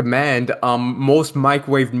actually recommend most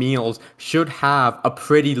microwave meals should have a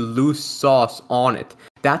pretty loose sauce on it.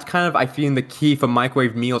 That's kind of, I feel, the key for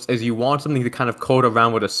microwave meals is you want something to kind of coat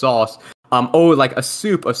around with a sauce. or like a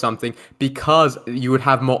soup or something, because you would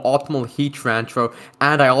have more optimal heat transfer.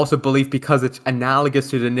 And I also believe because it's analogous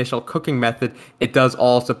to the initial cooking method, it does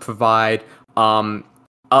also provide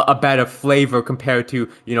a better flavor compared to,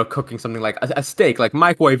 cooking something like a steak. Like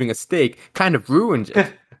microwaving a steak kind of ruins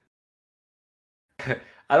it.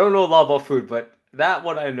 I don't know a lot about food, but that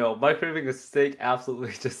one I know. Microwaving a steak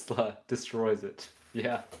absolutely just destroys it.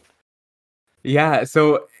 Yeah. Yeah,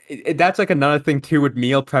 so that's like another thing too with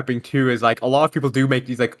meal prepping too, is like a lot of people do make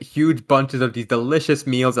these like huge bunches of these delicious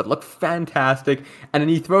meals that look fantastic, and then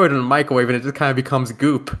you throw it in a microwave and it just kind of becomes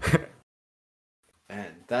goop.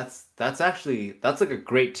 Man, that's like a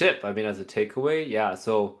great tip. I mean, as a takeaway, yeah.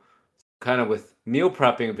 So kind of with meal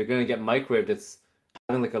prepping, if you're gonna get microwaved, it's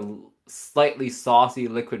having like a slightly saucy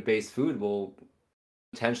liquid-based food will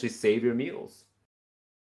potentially save your meals.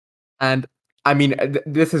 And I mean,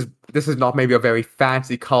 this is not maybe a very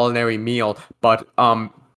fancy culinary meal, but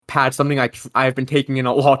Pat, something I've been taking in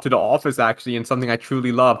a lot to the office actually, and something I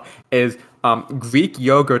truly love is Greek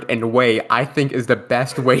yogurt and whey. I think is the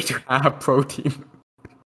best way to have protein.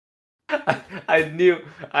 I knew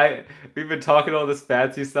I we've been talking all this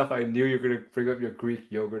fancy stuff. I knew you were gonna bring up your Greek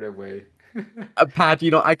yogurt and whey. Pat,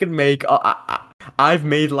 I can make. I've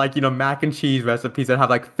made like mac and cheese recipes that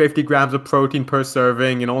have like 50 grams of protein per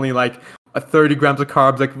serving and only like 30 grams of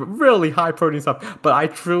carbs, like really high protein stuff. But I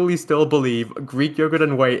truly still believe Greek yogurt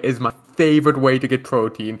and whey is my favorite way to get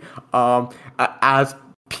protein. As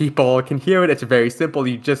people can hear it, it's very simple.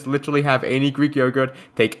 You just literally have any Greek yogurt,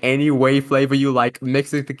 take any whey flavor you like,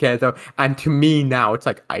 mix it together, and to me now it's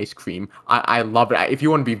like ice cream. I love it. If you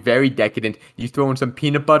want to be very decadent, you throw in some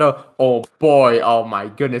peanut butter. Oh boy, oh my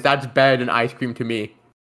goodness, that's better than ice cream to me.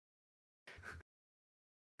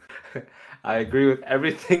 I agree with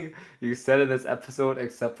everything you said in this episode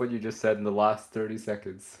except what you just said in the last 30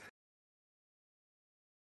 seconds.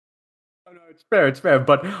 Oh, no, it's fair,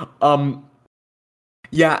 but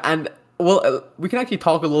yeah, and well, we can actually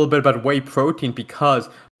talk a little bit about whey protein because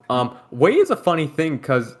whey is a funny thing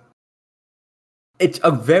because it's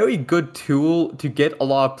a very good tool to get a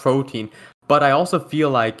lot of protein, but I also feel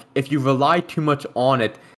like if you rely too much on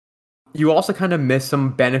it, you also kind of miss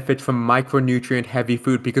some benefits from micronutrient heavy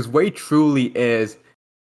food because whey truly is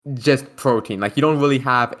just protein. Like you don't really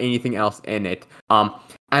have anything else in it.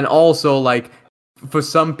 And also like for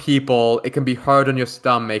some people, it can be hard on your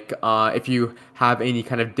stomach. If you have any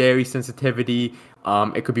kind of dairy sensitivity,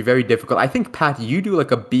 it could be very difficult. I think Pat, you do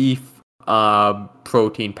like a beef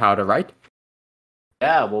protein powder, right?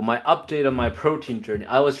 Yeah, well, my update on my protein journey.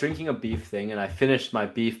 I was drinking a beef thing and I finished my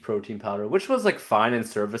beef protein powder, which was like fine and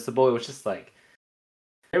serviceable. It was just like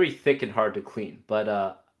very thick and hard to clean.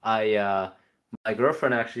 But I my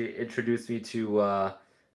girlfriend actually introduced me to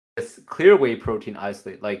this clear whey protein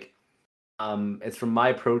isolate. Like it's from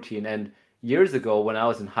My Protein, and years ago when I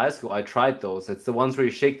was in high school, I tried those. It's the ones where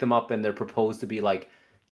you shake them up and they're proposed to be like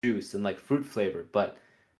juice and like fruit flavored. But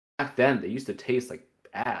back then they used to taste like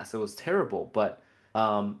ass. It was terrible. But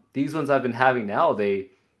these ones I've been having now, they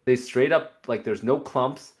straight up like there's no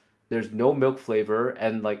clumps, there's no milk flavor,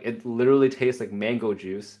 and like it literally tastes like mango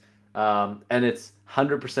juice. And it's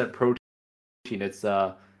 100% protein. It's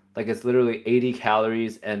like it's literally 80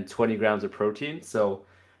 calories and 20 grams of protein. So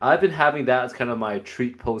I've been having that as kind of my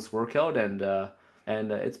treat post workout, and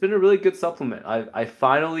it's been a really good supplement. I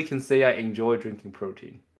finally can say I enjoy drinking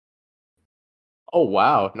protein. Oh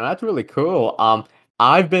wow, no, that's really cool.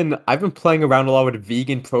 I've been playing around a lot with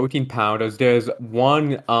vegan protein powders. There's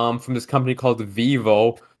one from this company called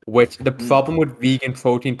Vivo, which the Mm. problem with vegan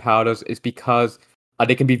protein powders is because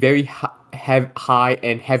they can be very high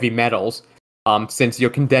in heavy metals. Since you're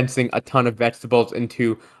condensing a ton of vegetables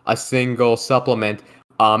into a single supplement,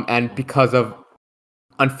 and because of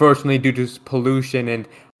unfortunately, due to pollution and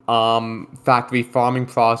factory farming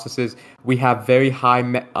processes, we have very high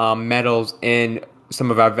metals in some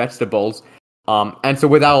of our vegetables. And so,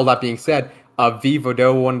 with all that being said, Vivo,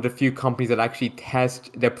 they're one of the few companies that actually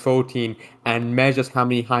test their protein and measures how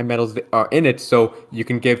many high metals are in it, so you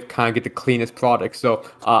can get the cleanest product. So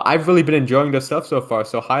I've really been enjoying their stuff so far.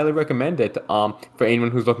 So highly recommend it for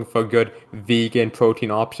anyone who's looking for a good vegan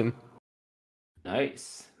protein option.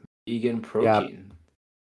 Nice. Vegan Yeah, protein.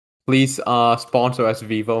 please sponsor us,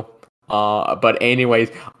 Vivo. But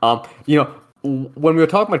anyways, when we were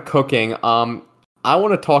talking about cooking, I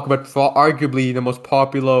want to talk about arguably the most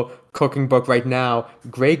popular cooking book right now,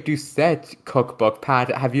 Greg Doucette's cookbook. Pat,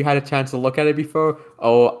 have you had a chance to look at it before,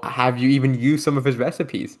 or have you even used some of his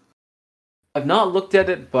recipes? I've not looked at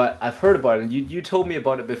it, but I've heard about it. You told me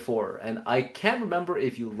about it before, and I can't remember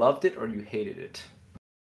if you loved it or you hated it.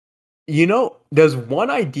 There's one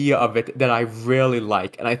idea of it that I really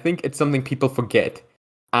like, and I think it's something people forget.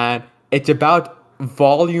 And it's about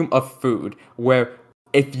volume of food, where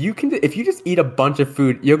if you just eat a bunch of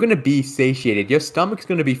food, you're gonna be satiated. Your stomach's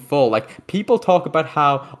gonna be full. Like people talk about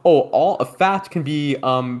how, oh, all fats can be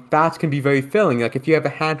very filling. Like if you have a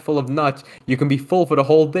handful of nuts, you can be full for the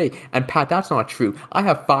whole day. And Pat, that's not true. I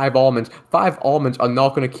have 5 almonds. 5 almonds are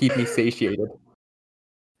not gonna keep me satiated.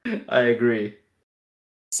 I agree.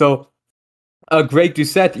 So Greg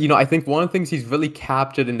Doucette, I think one of the things he's really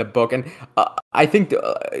captured in the book, and I think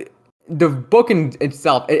the book in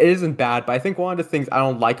itself, it isn't bad, but I think one of the things I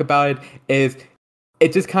don't like about it is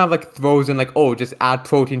it just kind of like throws in like, oh, just add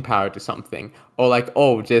protein powder to something, or like,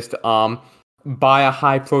 oh, just buy a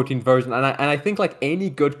high protein version. And I think like any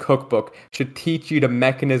good cookbook should teach you the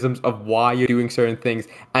mechanisms of why you're doing certain things,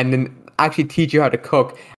 and then actually teach you how to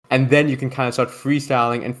cook. And then you can kind of start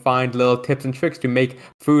freestyling and find little tips and tricks to make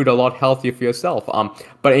food a lot healthier for yourself.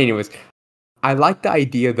 But anyways, I like the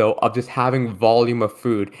idea though of just having volume of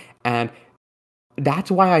food, and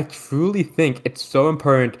that's why I truly think it's so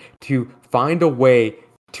important to find a way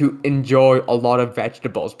to enjoy a lot of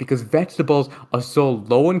vegetables, because vegetables are so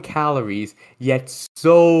low in calories yet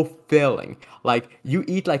so filling. Like you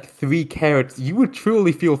eat like 3 carrots, you would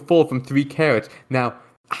truly feel full from 3 carrots. Now,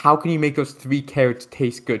 how can you make those 3 carrots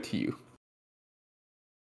taste good to you?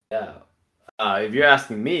 Yeah. If you're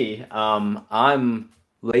asking me, I'm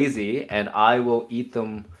lazy and I will eat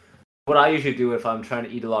them. What I usually do if I'm trying to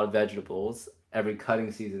eat a lot of vegetables every cutting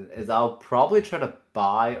season is I'll probably try to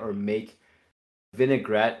buy or make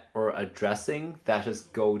vinaigrette or a dressing that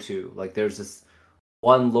just go to. Like there's this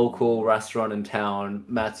one local restaurant in town,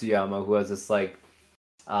 Matsuyama, who has this like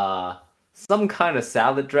uh some kind of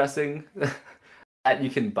salad dressing that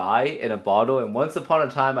you can buy in a bottle. And once upon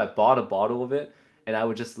a time, I bought a bottle of it, and I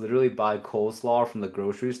would just literally buy coleslaw from the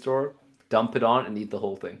grocery store, dump it on, and eat the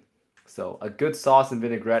whole thing. So a good sauce and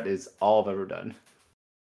vinaigrette is all I've ever done.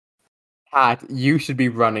 Pat, you should be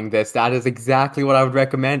running this. That is exactly what I would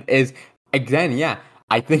recommend. Is again, yeah.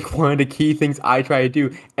 I think one of the key things I try to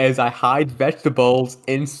do is I hide vegetables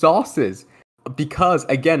in sauces. Because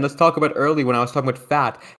again, let's talk about early when I was talking about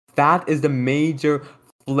fat. Fat is the major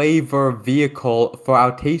flavor vehicle for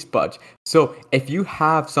our taste buds. So if you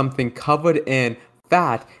have something covered in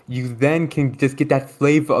fat, you then can just get that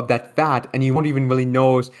flavor of that fat, and you won't even really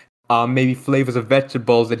know maybe flavors of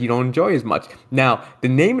vegetables that you don't enjoy as much. Now, the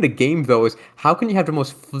name of the game though is how can you have the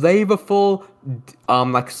most flavorful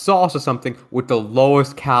like sauce or something with the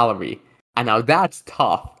lowest calorie? And now that's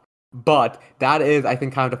tough. But that is, I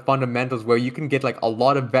think, kind of the fundamentals where you can get like a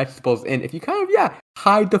lot of vegetables in. If you kind of, yeah,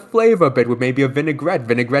 hide the flavor a bit with maybe a vinaigrette.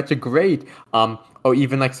 Vinaigrettes are great. Or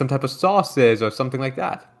even like some type of sauces or something like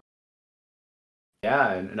that.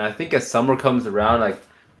 Yeah, and I think as summer comes around, like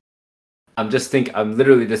I'm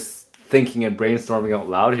literally just thinking and brainstorming out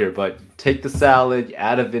loud here. But take the salad, you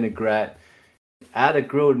add a vinaigrette, add a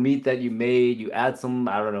grilled meat that you made, you add some,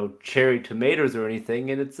 I don't know, cherry tomatoes or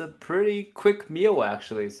anything, and it's a pretty quick meal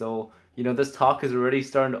actually. So, this talk is already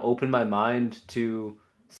starting to open my mind to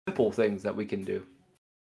simple things that we can do.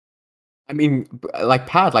 I mean, like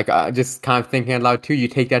Pat, like just kind of thinking out loud too. You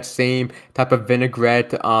take that same type of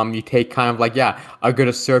vinaigrette. You take kind of like, yeah, a good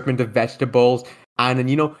assortment of vegetables, and then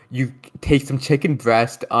you take some chicken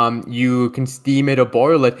breast. You can steam it or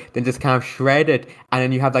boil it, then just kind of shred it, and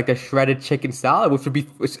then you have like a shredded chicken salad, which would be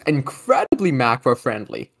incredibly macro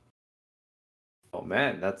friendly. Oh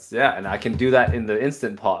man, that's yeah, and I can do that in the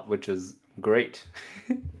instant pot, which is great.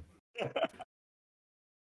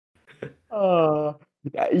 Uh,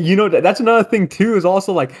 that's another thing too. Is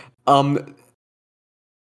also like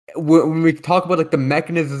when we talk about like the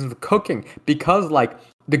mechanisms of cooking, because like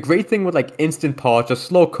the great thing with like instant pots or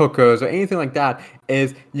slow cookers or anything like that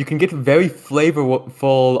is you can get very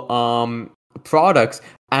flavorful products.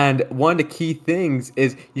 And one of the key things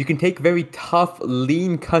is you can take very tough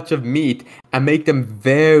lean cuts of meat and make them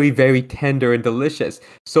very very tender and delicious.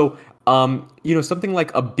 So something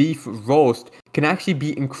like a beef roast can actually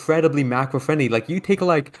be incredibly macro friendly. Like you take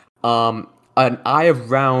like an eye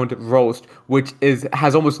of round roast, which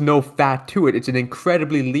has almost no fat to it. It's an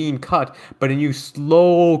incredibly lean cut, but then you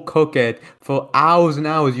slow cook it for hours and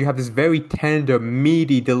hours. You have this very tender,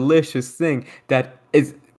 meaty, delicious thing that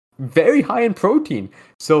is very high in protein.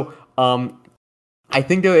 So, I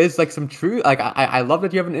think there is like some true like I love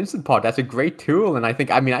that you have an instant pot. That's a great tool, and I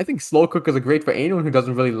think slow cookers are great for anyone who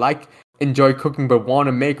doesn't really enjoy cooking but want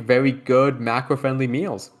to make very good macro friendly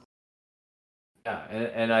meals. Yeah,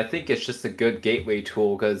 and I think it's just a good gateway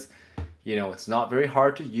tool because it's not very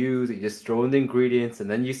hard to use. You just throw in the ingredients and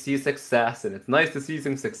then you see success, and it's nice to see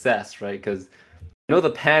some success, right? Because I know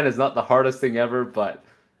the pan is not the hardest thing ever, but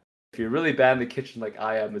if you're really bad in the kitchen like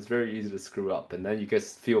I am, it's very easy to screw up, and then you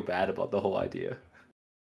just feel bad about the whole idea.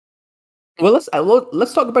 Well,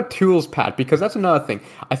 let's talk about tools, Pat, because that's another thing.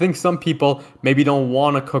 I think some people maybe don't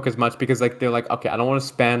want to cook as much because like they're like, okay, I don't want to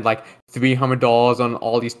spend like $300 on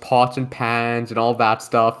all these pots and pans and all that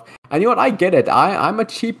stuff. And you know what? I get it. I'm a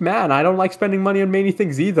cheap man. I don't like spending money on many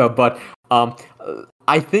things either. But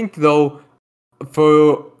I think though,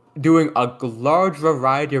 for doing a large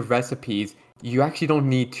variety of recipes, you actually don't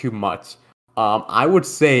need too much. I would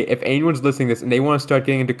say if anyone's listening to this and they want to start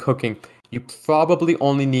getting into cooking, you probably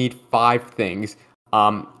only need five things.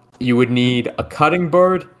 You would need a cutting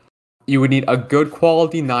board, you would need a good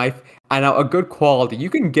quality knife, and a good quality. You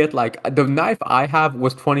can get like the knife I have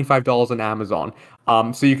was $25 on Amazon.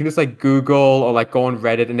 So you can just like Google or like go on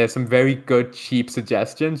Reddit, and there's some very good cheap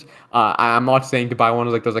suggestions. I'm not saying to buy one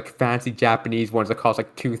of like those like fancy Japanese ones that cost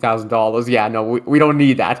like $2,000. Yeah, no, we don't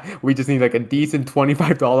need that. We just need like a decent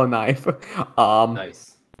 $25 knife.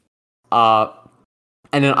 Nice. Uh,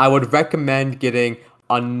 and then I would recommend getting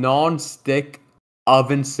a non-stick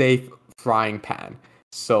oven-safe frying pan.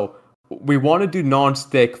 So we want to do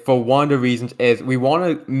non-stick for one of the reasons is we want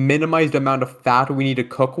to minimize the amount of fat we need to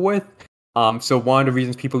cook with. So one of the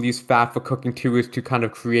reasons people use fat for cooking too is to kind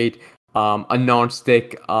of create a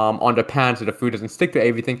non-stick on the pan so the food doesn't stick to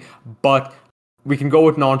everything. But we can go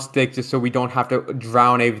with non-stick just so we don't have to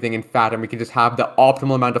drown everything in fat, and we can just have the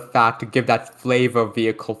optimal amount of fat to give that flavor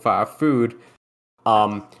vehicle for our food.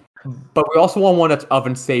 Um, but we also want one that's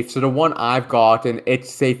oven safe. So the one I've got, and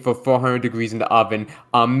it's safe for 400 degrees in the oven.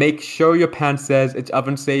 Make sure your pan says it's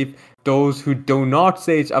oven safe. Those who do not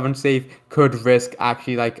say it's oven safe could risk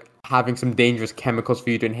actually like having some dangerous chemicals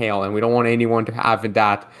for you to inhale, and we don't want anyone to have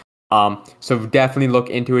that. So definitely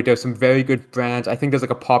look into it. There's some very good brands. I think there's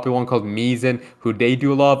like a popular one called Misen, who they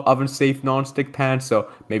do a lot of oven safe non-stick pans.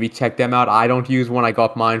 So maybe check them out. I don't use one. I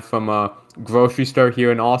got mine from a grocery store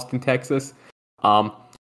here in Austin, Texas.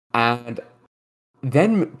 And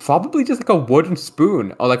then probably just like a wooden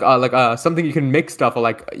spoon or like something you can mix stuff or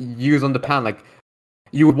like use on the pan. Like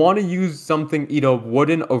you would want to use something either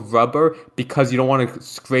wooden or rubber because you don't want to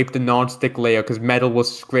scrape the non-stick layer because metal will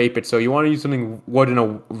scrape it. So you want to use something wooden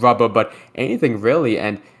or rubber, but anything really,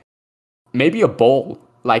 and maybe a bowl.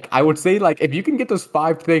 Like I would say, like if you can get those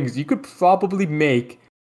five things, you could probably make,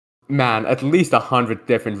 man, at least 100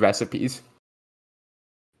 different recipes.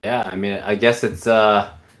 Yeah, I mean, I guess it's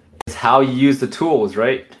how you use the tools,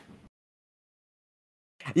 right?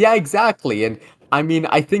 Yeah, exactly. And I mean,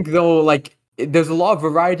 I think though, like, there's a lot of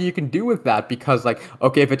variety you can do with that because, like,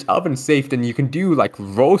 okay, if it's oven safe, then you can do like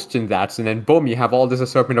roast in that, and then boom, you have all this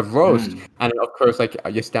assortment of roast. Mm. And then, of course, like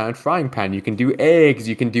your standard frying pan, you can do eggs,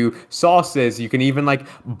 you can do sauces, you can even like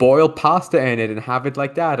boil pasta in it and have it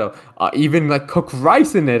like that, or even like cook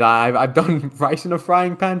rice in it. I've done rice in a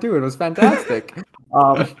frying pan too. It was fantastic.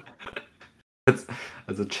 Um, That's,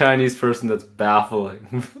 as a Chinese person, that's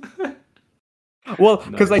baffling. Well,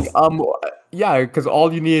 because like Nice. yeah, because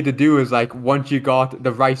all you needed to do is like once you got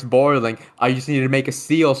the rice boiling, I just needed to make a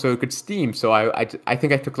seal so it could steam. So I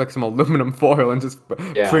think I took like some aluminum foil and just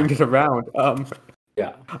Yeah, bring it around.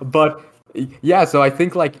 yeah. But yeah, so I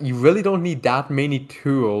think like you really don't need that many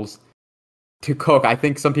tools to cook. I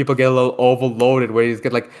think some people get a little overloaded where you just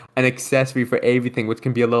get like an accessory for everything, which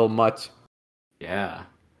can be a little much. Yeah.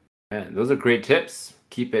 Man, those are great tips.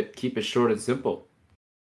 Keep it short and simple.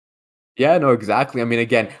 Yeah, no, exactly. I mean,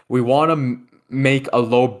 again, we want to make a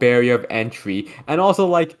low barrier of entry, and also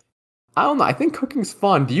like I don't know. I think cooking's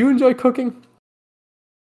fun. Do you enjoy cooking?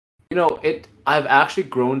 I've actually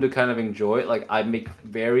grown to kind of enjoy it. Like I make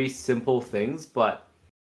very simple things, but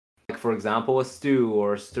like for example, a stew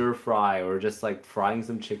or a stir fry or just like frying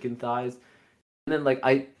some chicken thighs. And then like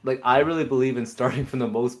I really believe in starting from the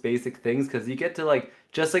most basic things because you get to like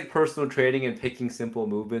just like personal training and picking simple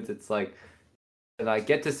movements. It's like and I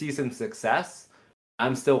get to see some success.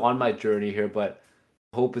 I'm still on my journey here, but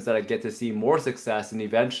hope is that I get to see more success and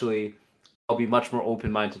eventually I'll be much more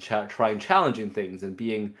open minded to trying challenging things and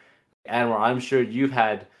being and where I'm sure you've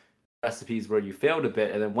had recipes where you failed a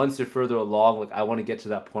bit and then once you're further along, like I want to get to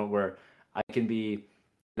that point where I can be,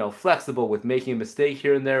 flexible with making a mistake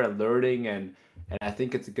here and there and learning and I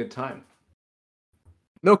think it's a good time.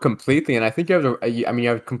 No, completely. And I think you have I mean, you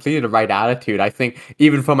have completely the right attitude. I think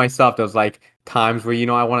even for myself, there's like times where,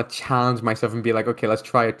 I want to challenge myself and be like, okay, let's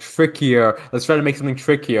try it trickier. Let's try to make something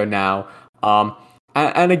trickier now.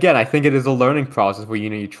 And again, I think it is a learning process where,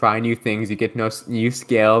 you try new things, you get new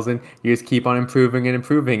skills, and you just keep on improving and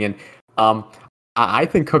improving. And I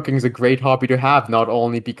think cooking is a great hobby to have, not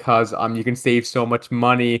only because you can save so much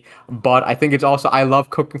money, but I think it's also I love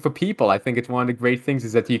cooking for people. I think it's one of the great things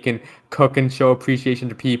is that you can cook and show appreciation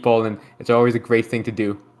to people, and it's always a great thing to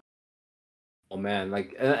do. Oh man,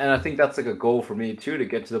 like, and I think that's like a goal for me too, to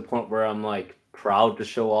get to the point where I'm like proud to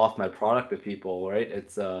show off my product to people, right?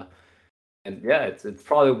 And yeah, it's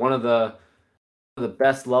probably one of the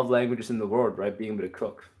best love languages in the world, right? Being able to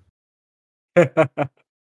cook.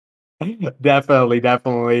 Definitely,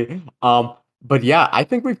 definitely. But yeah, I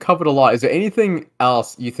think we've covered a lot. Is there anything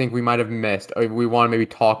else you think we might have missed, or we want to maybe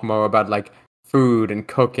talk more about like food and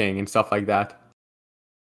cooking and stuff like that?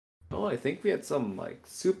 Oh, I think we had some like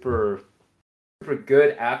super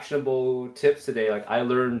good actionable tips today. Like I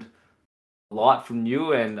learned a lot from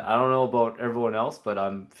you, and I don't know about everyone else, but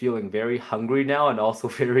I'm feeling very hungry now and also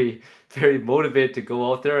very motivated to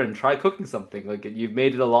go out there and try cooking something. Like you've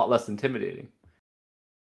made it a lot less intimidating.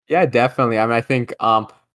 Yeah, definitely. I mean, I think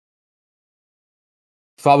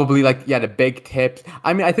probably like yeah, the big tips.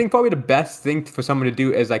 I mean, I think probably the best thing for someone to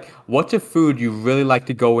do is like, what's a food you really like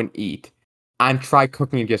to go and eat, and try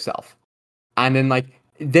cooking it yourself. And then like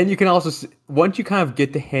then you can also once you kind of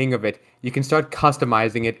get the hang of it, you can start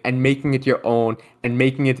customizing it and making it your own and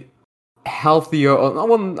making it healthier. Or,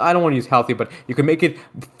 well, I don't want to use healthy, but you can make it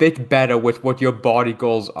fit better with what your body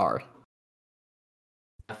goals are.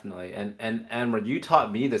 Definitely. And Amber, you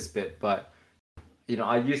taught me this bit, but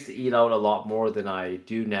I used to eat out a lot more than I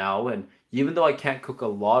do now, and even though I can't cook a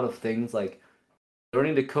lot of things, like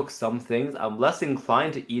learning to cook some things, I'm less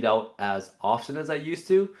inclined to eat out as often as I used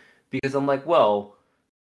to because I'm like, well,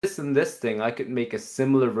 this and this thing, I could make a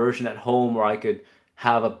similar version at home, or I could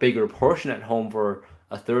have a bigger portion at home for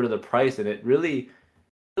a third of the price, and it really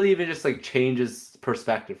even just like changes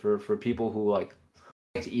perspective for people who like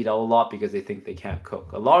to eat out a lot because they think they can't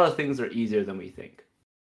cook. A lot of things are easier than we think.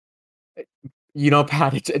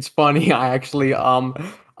 Pat, it's funny. I actually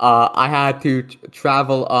I had to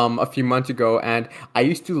travel a few months ago, and I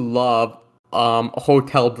used to love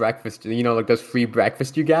hotel breakfast. Like those free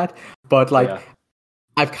breakfast you get. But like Yeah.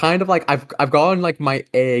 I've kind of like I've gotten like my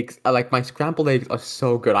eggs, like my scrambled eggs are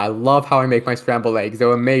so good. I love how I make my scrambled eggs.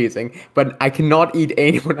 They're amazing. But I cannot eat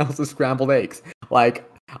anyone else's scrambled eggs. Like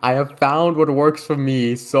I have found what works for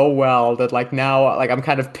me so well that like now like I'm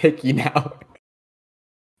kind of picky now.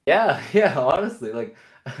 Yeah, yeah, honestly, like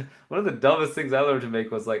one of the dumbest things I learned to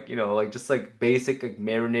make was like, like just like basic like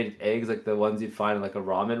marinated eggs, like the ones you'd find in like a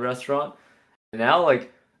ramen restaurant. And now like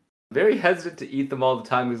I'm very hesitant to eat them all the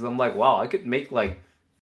time because I'm like, wow, I could make like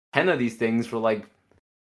 10 of these things for like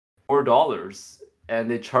 $4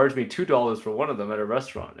 and they charge me $2 for one of them at a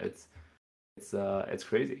restaurant. It's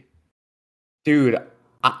crazy. Dude,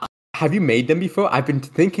 have you made them before? I've been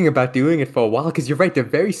thinking about doing it for a while because you're right, they're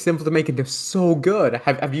very simple to make and they're so good.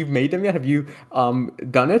 Have you made them yet? Have you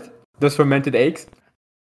done it? Those fermented eggs?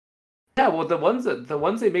 Yeah, well the ones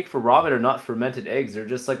they make for ramen are not fermented eggs. They're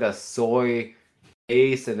just like a soy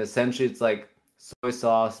base, and essentially it's like soy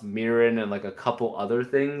sauce, mirin, and like a couple other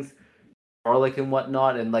things, garlic and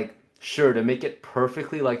whatnot. And like, sure, to make it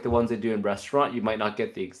perfectly like the ones they do in restaurant, you might not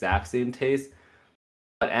get the exact same taste.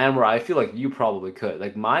 But Anwar, I feel like you probably could.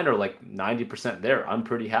 Like mine are like 90% there. I'm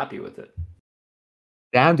pretty happy with it.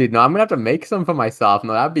 Damn, dude, no, I'm gonna have to make some for myself.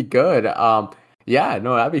 No, that'd be good. Yeah,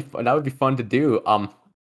 no, that would be fun to do.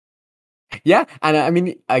 Yeah, and I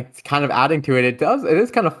mean, kind of adding to it, it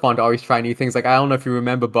is kind of fun to always try new things. Like I don't know if you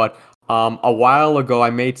remember, but a while ago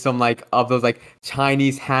I made some like of those like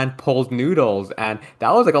Chinese hand pulled noodles, and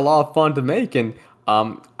that was like a lot of fun to make. And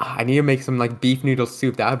I need to make some like beef noodle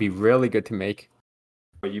soup. That would be really good to make.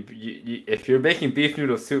 If you're making beef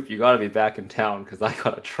noodle soup, you gotta be back in town because I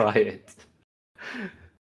gotta try it.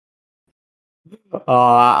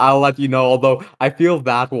 I'll let you know. Although I feel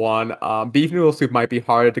that one, beef noodle soup might be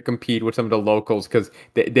harder to compete with some of the locals because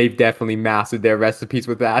they've definitely mastered their recipes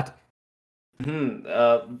with that.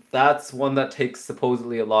 That's one that takes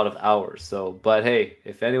supposedly a lot of hours. So, but hey,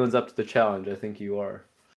 if anyone's up to the challenge, I think you are.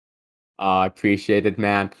 Appreciate it,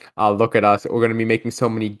 man. Look at us. We're gonna be making so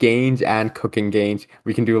many gains and cooking gains.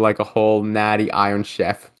 We can do like a whole natty Iron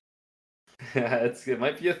Chef. Yeah, it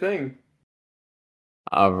might be a thing.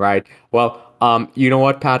 All right. Well, you know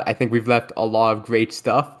what, Pat? I think we've left a lot of great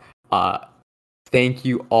stuff. Uh, thank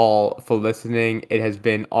you all for listening. It has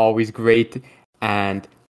been always great, and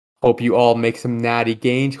hope you all make some natty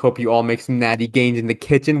gains. Hope you all make some natty gains in the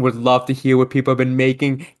kitchen. Would love to hear what people have been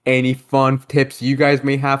making. Any fun tips you guys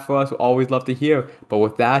may have for us. Always love to hear. But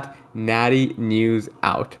with that, natty news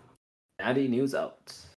out. Natty news out.